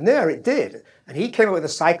Professor Bernier, it did. And he came up with a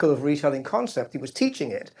cycle of retailing concept. He was teaching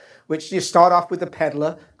it, which you start off with the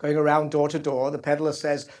peddler going around door to door. The peddler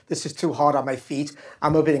says, this is too hard on my feet.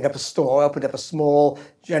 I'm opening up a store. I opened up a small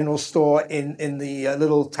general store in the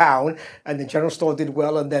little town, and the general store did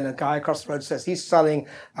well. And then a guy across the road says, he's selling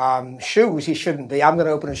shoes. He shouldn't be. I'm going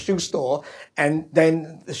to open a shoe store. And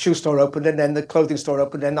then the shoe store opened, and then the clothing store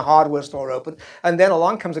opened, and the hardware store opened. And then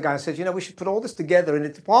along comes a guy and says, you know, we should put all this together in a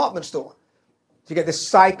department store. So you get this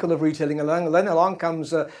cycle of retailing along. And then along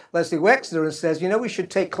comes Leslie Wexner and says, you know, we should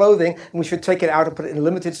take clothing and we should take it out and put it in a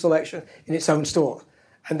limited selection in its own store.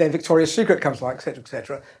 And then Victoria's Secret comes along, et cetera, et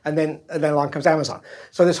cetera. And then along comes Amazon.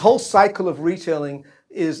 So this whole cycle of retailing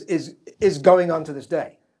is going on to this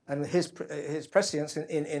day. And his prescience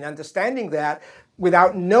in understanding that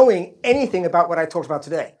without knowing anything about what I talked about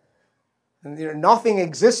today. And, you know, nothing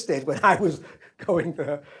existed when I was going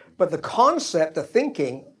there, but the concept, the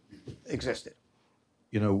thinking existed.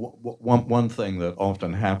 You know, one thing that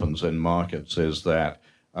often happens in markets is that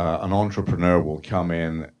an entrepreneur will come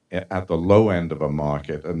in at the low end of a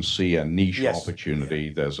market and see a niche opportunity.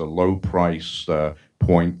 Yeah. There's a low price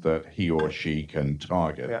point that he or she can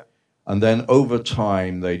target. Yeah. And then over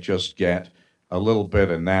time, they just get a little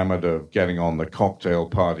bit enamored of getting on the cocktail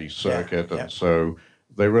party circuit. Yeah. And so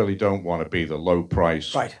they really don't want to be the low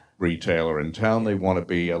price retailer in town. They want to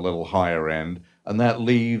be a little higher end. And that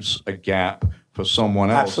leaves a gap for someone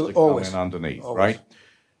else to come in underneath, right?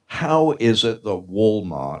 How is it that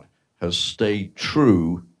Walmart has stayed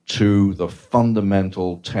true to the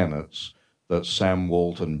fundamental tenets that Sam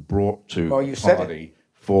Walton brought to the party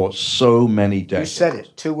for so many decades? You said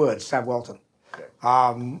it. 2 words, Sam Walton.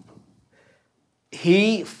 Okay.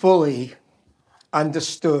 He fully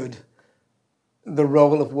understood the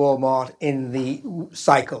role of Walmart in the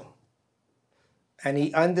cycle. And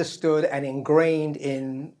he understood and ingrained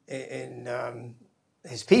in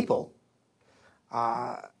his people,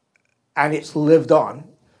 and it's lived on,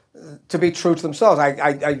 to be true to themselves.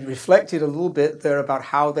 I reflected a little bit there about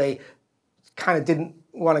how they kind of didn't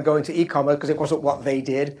want to go into e-commerce because it wasn't what they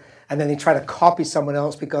did, and then they tried to copy someone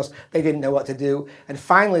else because they didn't know what to do, and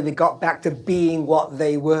finally they got back to being what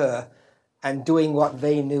they were and doing what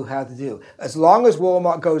they knew how to do. As long as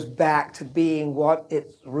Walmart goes back to being what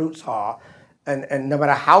its roots are, and no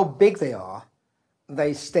matter how big they are,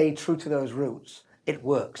 they stay true to those roots. It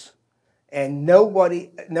works. And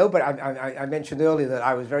nobody, I mentioned earlier that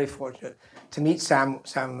I was very fortunate to meet Sam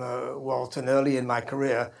Walton early in my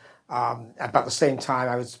career. About the same time,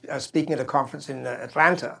 I was speaking at a conference in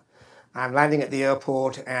Atlanta. I'm landing at the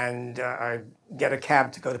airport, and I get a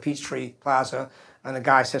cab to go to Peachtree Plaza, and the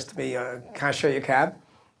guy says to me, can I show you a cab?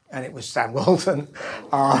 And it was Sam Walton.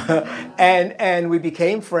 And we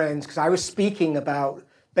became friends because I was speaking about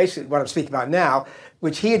basically what I'm speaking about now,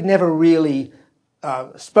 which he had never really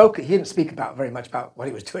spoken. He didn't speak about very much about what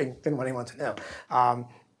he was doing, didn't want anyone to know.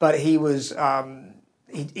 But he was,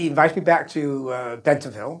 he invited me back to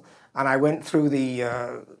Bentonville, and I went through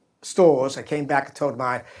the stores. I came back and told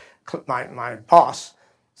my boss,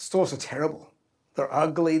 stores are terrible. They're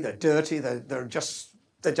ugly, they're dirty, they're just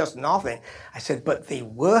nothing. I said, but the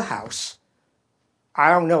warehouse,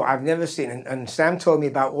 I don't know, I've never seen it. And Sam told me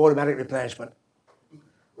about automatic replenishment,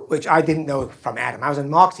 which I didn't know from Adam. I was a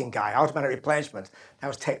marketing guy, automatic replenishment. That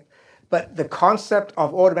was tech. But the concept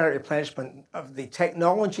of automatic replenishment, of the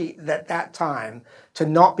technology at that time to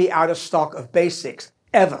not be out of stock of basics,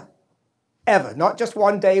 ever, not just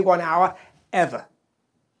 1 day, 1 hour, ever.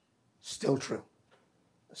 Still true.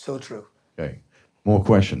 Still true. Okay. More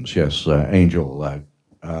questions? Yes, Angel.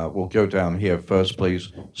 We'll go down here first,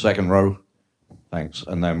 please. Second row. Thanks.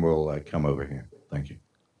 And then we'll come over here. Thank you.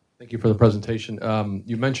 Thank you for the presentation.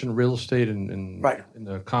 You mentioned real estate in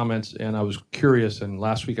the comments, and I was curious, and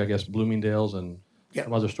last week, I guess, Bloomingdales and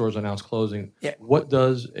some other stores announced closing. Yeah. What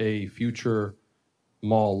does a future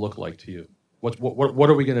mall look like to you? What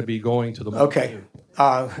are we going to be going to the mall? Okay.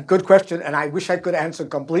 Good question, and I wish I could answer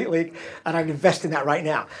completely, and I'd invest in that right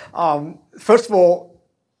now. First of all,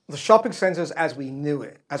 the shopping centers as we know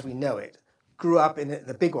it, grew up in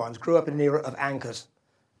the big ones, grew up in an era of anchors.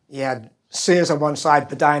 You had Sears on one side,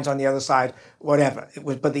 Bedines on the other side, whatever. It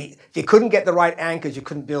was, but if you couldn't get the right anchors, you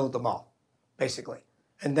couldn't build the mall, basically.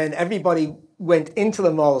 And then everybody went into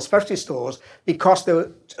the mall, especially stores, because they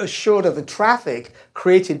were assured of the traffic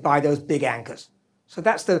created by those big anchors. So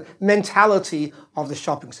that's the mentality of the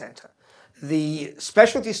shopping center. The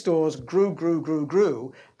specialty stores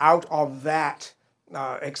grew out of that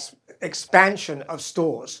expansion of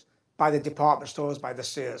stores by the department stores, by the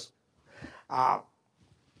Sears.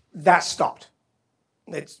 That stopped.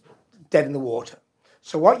 It's dead in the water.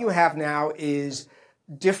 So what you have now is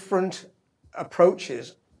different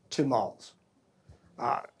approaches to malls.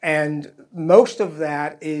 And most of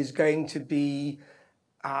that is going to be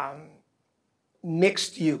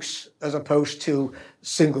mixed use as opposed to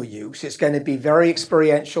single use. It's going to be very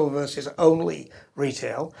experiential versus only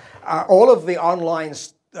retail. All of the online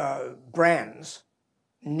brands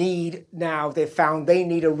need now, they've found they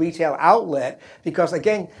need a retail outlet because,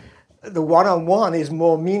 again, the one-on-one is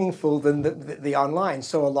more meaningful than the online.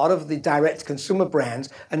 So a lot of the direct consumer brands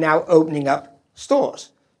are now opening up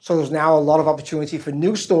stores. So there's now a lot of opportunity for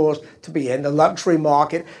new stores to be in. The luxury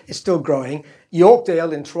market is still growing.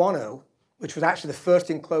 Yorkdale in Toronto, which was actually the first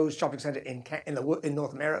enclosed shopping center in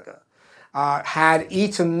North America, had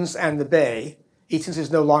Eaton's and the Bay. Eaton's is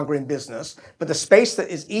no longer in business, but the space that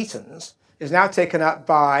is Eaton's is now taken up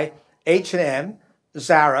by H&M,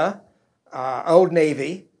 Zara, Old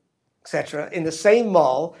Navy, etc., in the same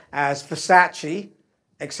mall as Versace,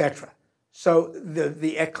 etc. So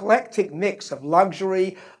the eclectic mix of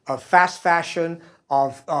luxury, of fast fashion,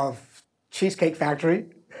 of Cheesecake Factory,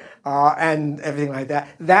 and everything like that,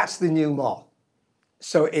 that's the new mall.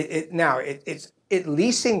 So it's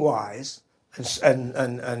leasing wise and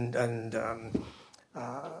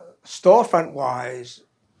storefront wise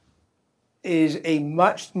is a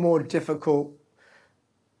much more difficult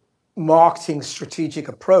marketing strategic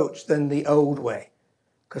approach than the old way.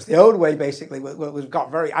 Because the old way basically was got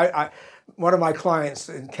very. One of my clients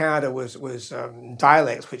in Canada was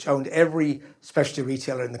Dialex, which owned every specialty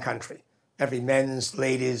retailer in the country, every men's,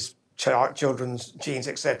 ladies, children's, jeans,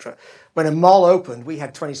 etc. When a mall opened, we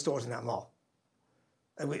had 20 stores in that mall,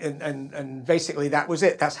 and basically that was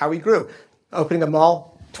it. That's how we grew. Opening a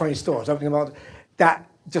mall, 20 stores. Opening a mall, that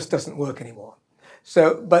just doesn't work anymore.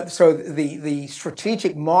 So the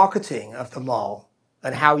strategic marketing of the mall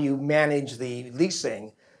and how you manage the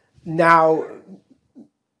leasing now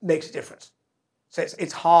makes a difference. So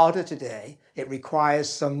it's harder today. It requires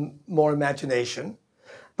some more imagination.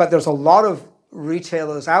 But there's a lot of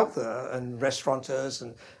retailers out there and restaurateurs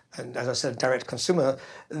and as I said, direct consumer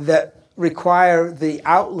that require the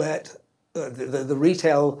outlet, the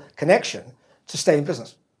retail connection to stay in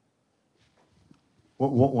business.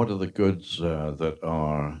 What are the goods that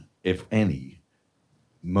are, if any,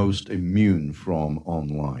 most immune from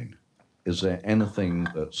online? Is there anything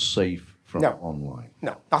that's safe from online?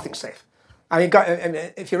 No, nothing's safe. I mean,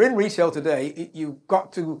 if you're in retail today, you've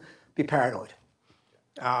got to be paranoid.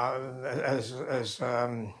 As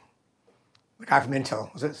the guy from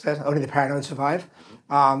Intel, was it said, only the paranoid survive?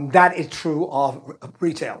 That is true of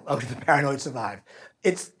retail, only the paranoid survive.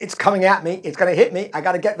 It's coming at me, it's going to hit me, I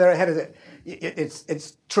got to get there ahead of it.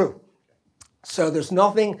 It's true. So there's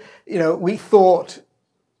nothing, we thought,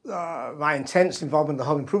 my intense involvement in the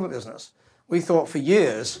home improvement business, we thought for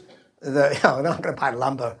years that, they're not going to buy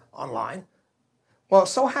lumber online. Well, it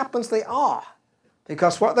so happens they are.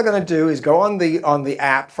 Because what they're going to do is go on the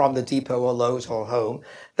app from the Depot or Lowe's or Home.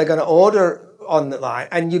 They're going to order on the line,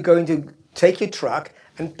 and you're going to take your truck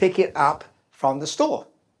and pick it up from the store.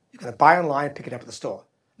 You're going to buy online and pick it up at the store.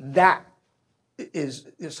 That is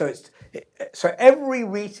so every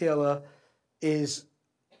retailer is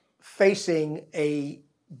facing a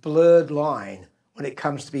blurred line when it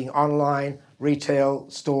comes to being online, retail,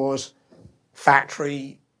 stores,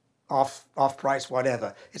 factory, off-price,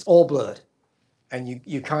 whatever. It's all blurred. And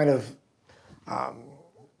you kind of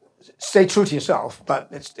stay true to yourself, but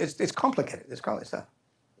it's complicated. It's complicated stuff.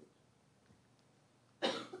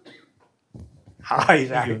 Hi,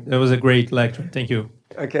 Zach. That was a great lecture. Thank you.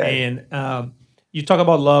 Okay. And you talk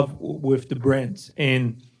about love with the brands,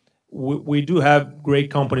 and we do have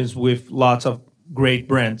great companies with lots of great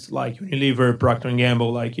brands like Unilever, Procter &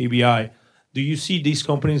 Gamble, like ABI. Do you see these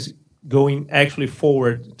companies going actually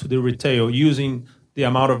forward to the retail, using the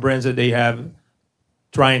amount of brands that they have,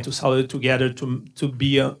 trying to sell it together to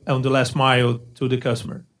be on the last mile to the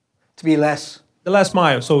customer? To be less? The last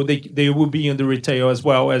mile, so they will be in the retail as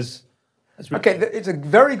well as retail. Okay, it's a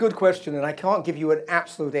very good question, and I can't give you an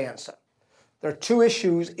absolute answer. There are two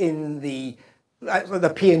issues in the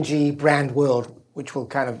P&G brand world, which we'll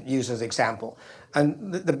kind of use as example.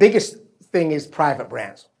 And the biggest thing is private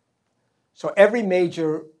brands. So every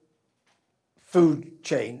major food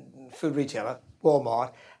chain, food retailer,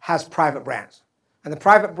 Walmart, has private brands. And the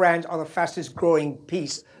private brands are the fastest growing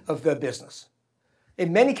piece of their business.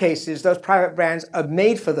 In many cases, those private brands are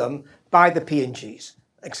made for them by the P&Gs,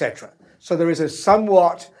 etc. So there is a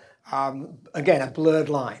somewhat, again, a blurred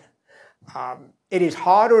line. It is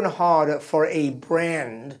harder and harder for a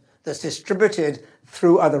brand that's distributed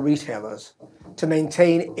through other retailers to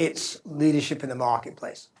maintain its leadership in the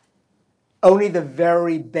marketplace. Only the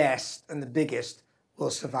very best and the biggest will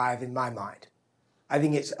survive, in my mind. I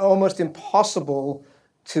think it's almost impossible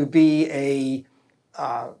to be a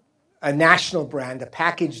national brand, a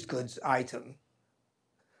packaged goods item,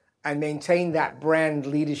 and maintain that brand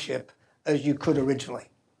leadership as you could originally.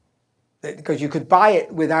 Because you could buy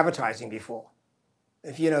it with advertising before.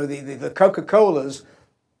 If you know the Coca-Colas,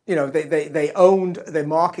 you know, they owned their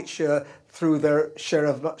market share through their share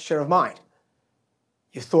of mind.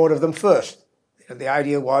 You thought of them first. You know, the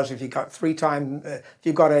idea was if you got if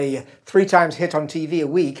you got a 3 times hit on TV a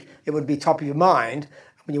week, it would be top of your mind.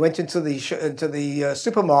 When you went into the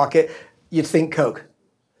supermarket, you'd think Coke.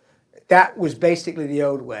 That was basically the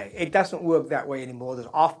old way. It doesn't work that way anymore. There's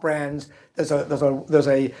off-brands. There's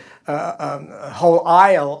a whole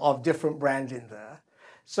aisle of different brands in there.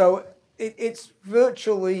 So it's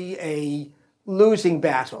virtually a losing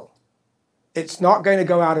battle. It's not going to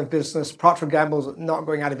go out of business. Procter & Gamble's not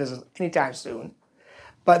going out of business anytime soon.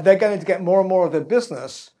 But they're going to get more and more of their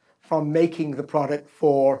business from making the product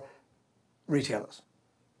for retailers.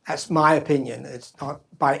 That's my opinion. It's not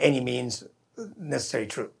by any means necessarily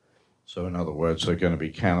true. So in other words, they're going to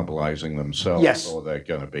be cannibalizing themselves, yes. Or they're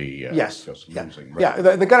going to be yes. just losing revenue. Yeah,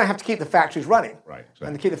 they're going to have to keep the factories running. Right. Exactly.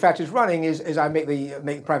 And to keep the factories running is I make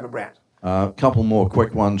the private brand. A couple more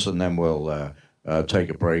quick ones, and then we'll take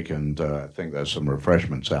a break, and I think there's some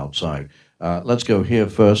refreshments outside. Let's go here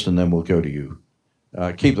first, and then we'll go to you.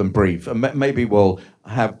 Keep them brief. Maybe we'll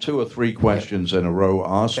have 2 or 3 questions in a row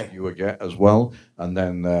asked you again as well, and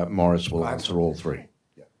then Morris will answer all 3.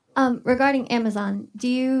 Regarding Amazon,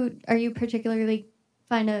 are you particularly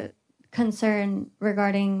find a concern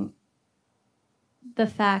regarding the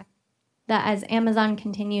fact that as Amazon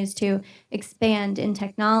continues to expand in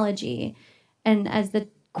technology, and as the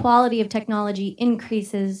quality of technology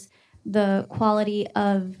increases, the quality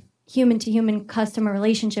of human-to-human customer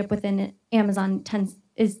relationship within Amazon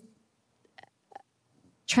is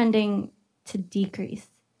trending to decrease?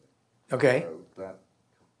 Okay.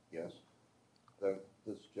 Yes.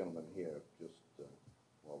 This gentleman here, just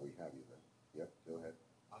while we have you there. Yep, go ahead.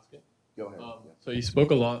 Oscar? Go ahead. So you spoke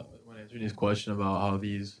a lot when answering this question about how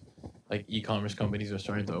these like e-commerce companies are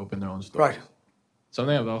starting to open their own stores. Right.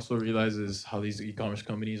 Something I've also realized is how these e-commerce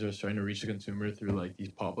companies are starting to reach the consumer through like these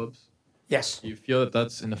pop-ups. Yes. Do you feel that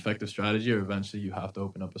that's an effective strategy, or eventually you have to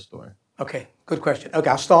open up a store? Okay, good question. Okay,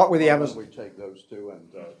 I'll start with the Amazon. We take those 2 and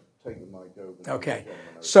take the mic over. Okay,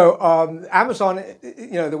 so Amazon,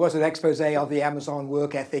 you know, there was an expose of the Amazon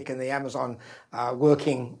work ethic and the Amazon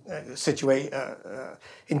working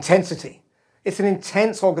intensity. It's an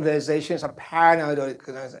intense organization. It's a paranoid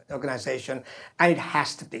organization, and it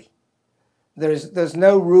has to be. There's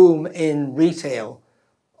no room in retail,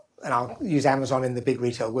 and I'll use Amazon in the big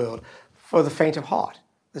retail world, for the faint of heart.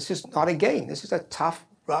 This is not a game. This is a tough,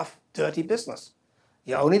 rough, dirty business.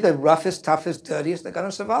 Only the roughest, toughest, dirtiest are going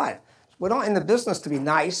to survive. We're not in the business to be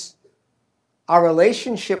nice. Our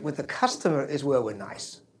relationship with the customer is where we're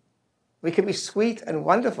nice. We can be sweet and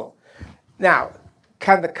wonderful. Now,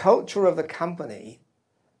 can the culture of the company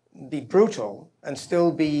be brutal and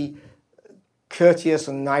still be courteous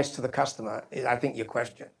and nice to the customer is, I think, your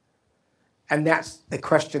question. And that's the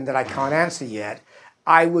question that I can't answer yet.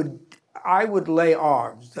 I would lay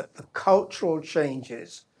arms that the cultural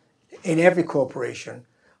changes in every corporation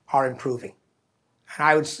are improving. And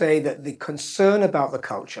I would say that the concern about the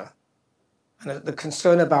culture and the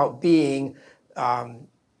concern about being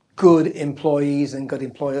good employees and good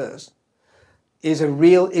employers is a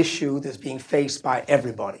real issue that's being faced by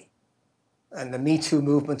everybody. And the Me Too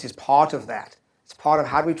movement is part of that. It's part of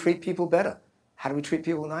how do we treat people better? How do we treat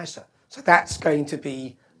people nicer? So that's going to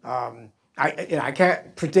be, I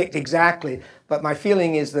can't predict exactly, but my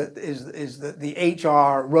feeling is that the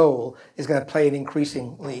HR role is going to play an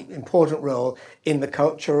increasingly important role in the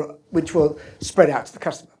culture, which will spread out to the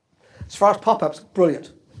customer. As far as pop-ups,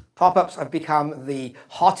 brilliant. Pop-ups have become the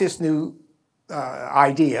hottest new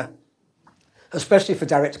idea, especially for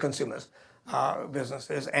direct-to-consumers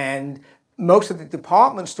businesses. And most of the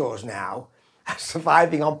department stores now are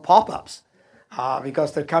surviving on pop-ups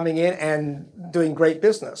because they're coming in and doing great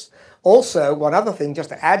business. Also, one other thing, just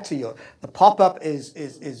to add to the pop-up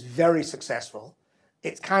is very successful.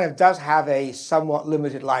 It kind of does have a somewhat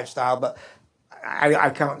limited lifestyle, but I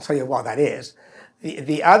can't tell you what that is.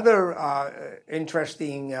 The other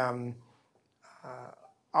interesting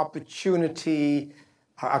opportunity,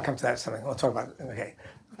 I'll come to that something. We'll talk about it. Okay.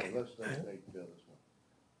 Let's take this one.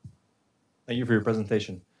 Thank you for your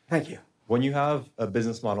presentation. Thank you. When you have a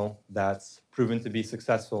business model that's proven to be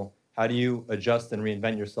successful, how do you adjust and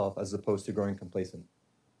reinvent yourself as opposed to growing complacent?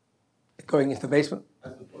 Going into the basement?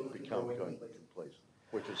 As opposed to going complacent,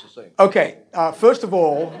 which is the same. Okay. First of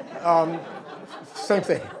all, same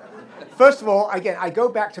thing. First of all, again, I go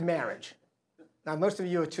back to marriage. Now, most of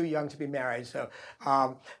you are too young to be married, so.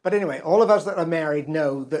 But anyway, all of us that are married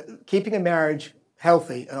know that keeping a marriage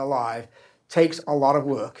healthy and alive takes a lot of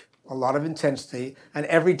work, a lot of intensity, and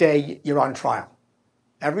every day you're on trial.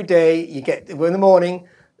 Every day you get in the morning,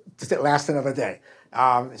 does it last another day?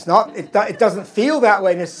 It doesn't feel that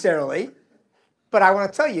way necessarily, but I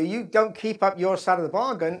want to tell you, you don't keep up your side of the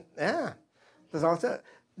bargain,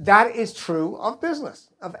 that is true of business,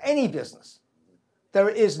 of any business. There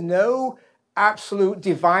is no absolute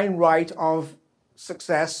divine right of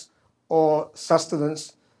success or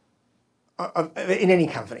sustenance in any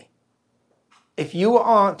company. If you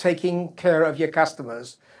aren't taking care of your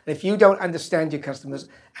customers, and if you don't understand your customers,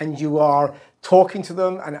 and you are talking to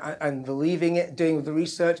them and believing it, doing the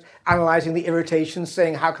research, analyzing the irritations,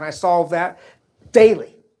 saying, how can I solve that?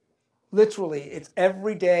 Daily. Literally, it's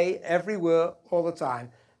every day, everywhere, all the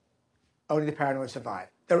time. Only the paranoid survive.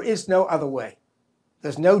 There is no other way.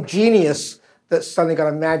 There's no genius that's suddenly got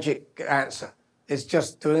a magic answer. It's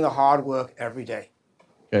just doing the hard work every day.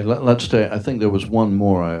 Okay, let's stay. I think there was one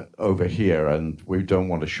more over here, and we don't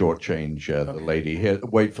want to shortchange the lady here.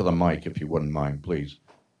 Wait for the mic, if you wouldn't mind, please.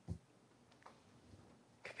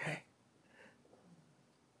 Okay.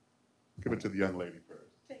 Give it to the young lady first.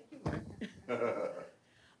 Thank you.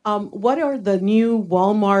 What are the new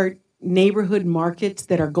Walmart neighborhood markets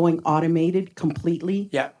that are going automated completely?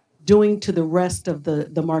 Yeah. Doing to the rest of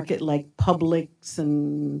the market, like Publix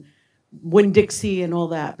and Winn-Dixie and all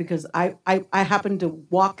that, because I happened to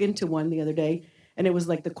walk into one the other day, and it was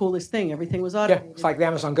like the coolest thing. Everything was automated. Yeah, it's like the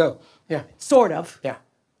Amazon Go. Yeah. Sort of. Yeah.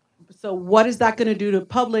 So what is that going to do to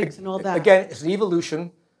Publix and all that? Again, it's an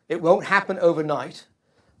evolution. It won't happen overnight,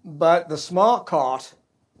 but the smart cart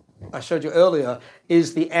I showed you earlier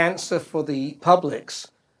is the answer for the Publix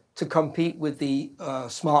to compete with the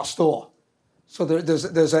smart store. So there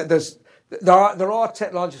are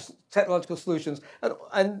technological solutions,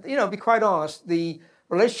 and you know, be quite honest, the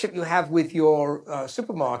relationship you have with your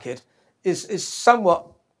supermarket is somewhat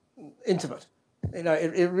intimate. You know,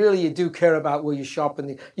 it really, you do care about where you shop,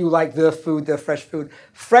 and you like their food, their fresh food.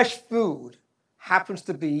 Fresh food happens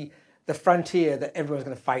to be the frontier that everyone's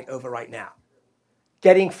going to fight over right now.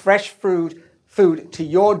 Getting fresh food to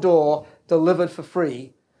your door delivered for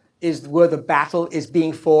free is where the battle is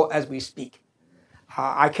being fought as we speak.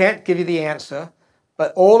 I can't give you the answer,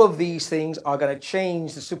 but all of these things are going to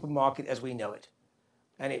change the supermarket as we know it.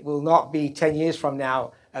 And it will not be 10 years from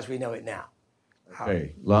now as we know it now.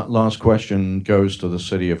 Okay, last question goes to the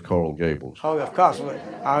city of Coral Gables. Oh, of course.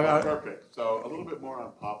 Perfect. So a little bit more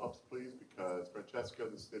on pop-ups, please, because Francesca,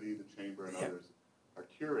 the city, the chamber, and others are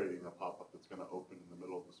curating a pop-up that's going to open in the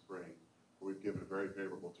middle of the spring. We've given very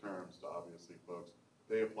favorable terms to, obviously, folks.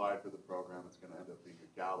 They applied for the program. It's going to end up being a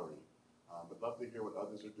gallery. But love to hear what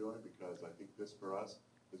others are doing, because I think this, for us,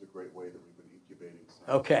 is a great way that we've been incubating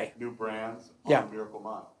some new brands on Miracle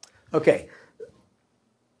Mile. Okay.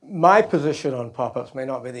 My position on pop-ups may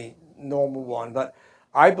not be the normal one, but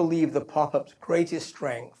I believe the pop-up's greatest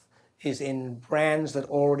strength is in brands that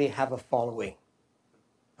already have a following.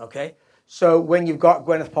 Okay? So when you've got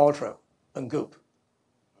Gwyneth Paltrow and Goop,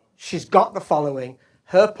 she's got the following.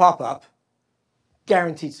 Her pop-up,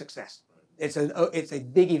 guaranteed success. It's a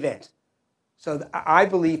big event. So I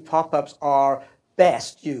believe pop-ups are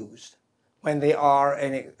best used when they are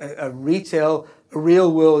a retail, a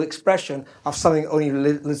real-world expression of something that only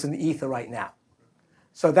lives in the ether right now.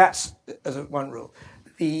 So that's as one rule.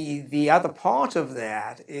 The other part of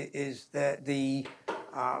that is that the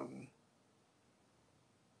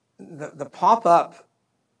pop-up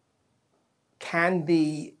can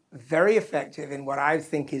be very effective in what I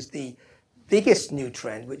think is the biggest new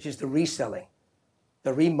trend, which is the reselling,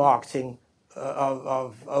 the remarketing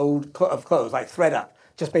of clothes, like ThredUp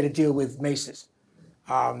just made a deal with Macy's.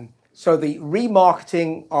 So the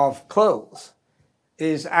remarketing of clothes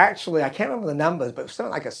is actually, I can't remember the numbers, but it's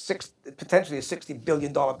something like potentially a $60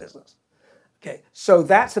 billion business. Okay, so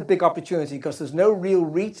that's a big opportunity, because there's no real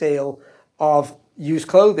retail of used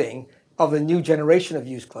clothing, of a new generation of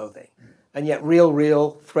used clothing, and yet Real,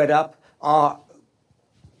 ThredUp are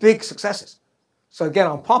big successes. So again,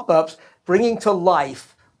 on pop-ups, bringing to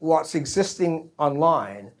life what's existing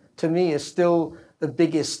online, to me, is still the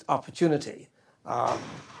biggest opportunity. You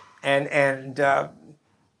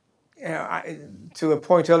know, to a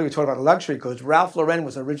point earlier, we talked about luxury goods. Ralph Lauren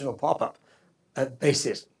was an original pop-up at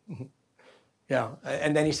Macy's. Yeah,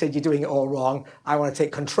 and then he said, "You're doing it all wrong. I want to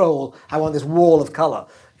take control. I want this wall of color."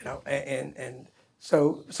 You know, and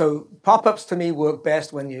so pop-ups to me work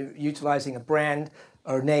best when you're utilizing a brand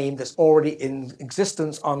or a name that's already in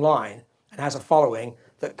existence online and has a following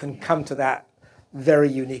that can come to that very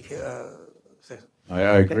unique. I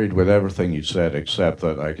agreed with everything you said, except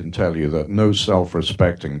that I can tell you that no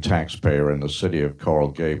self-respecting taxpayer in the city of Coral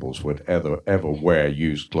Gables would ever wear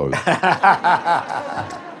used clothes.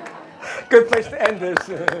 Good place to end this.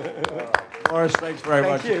 Morris, thanks very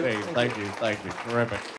much Thank you. indeed. Thank you. Terrific.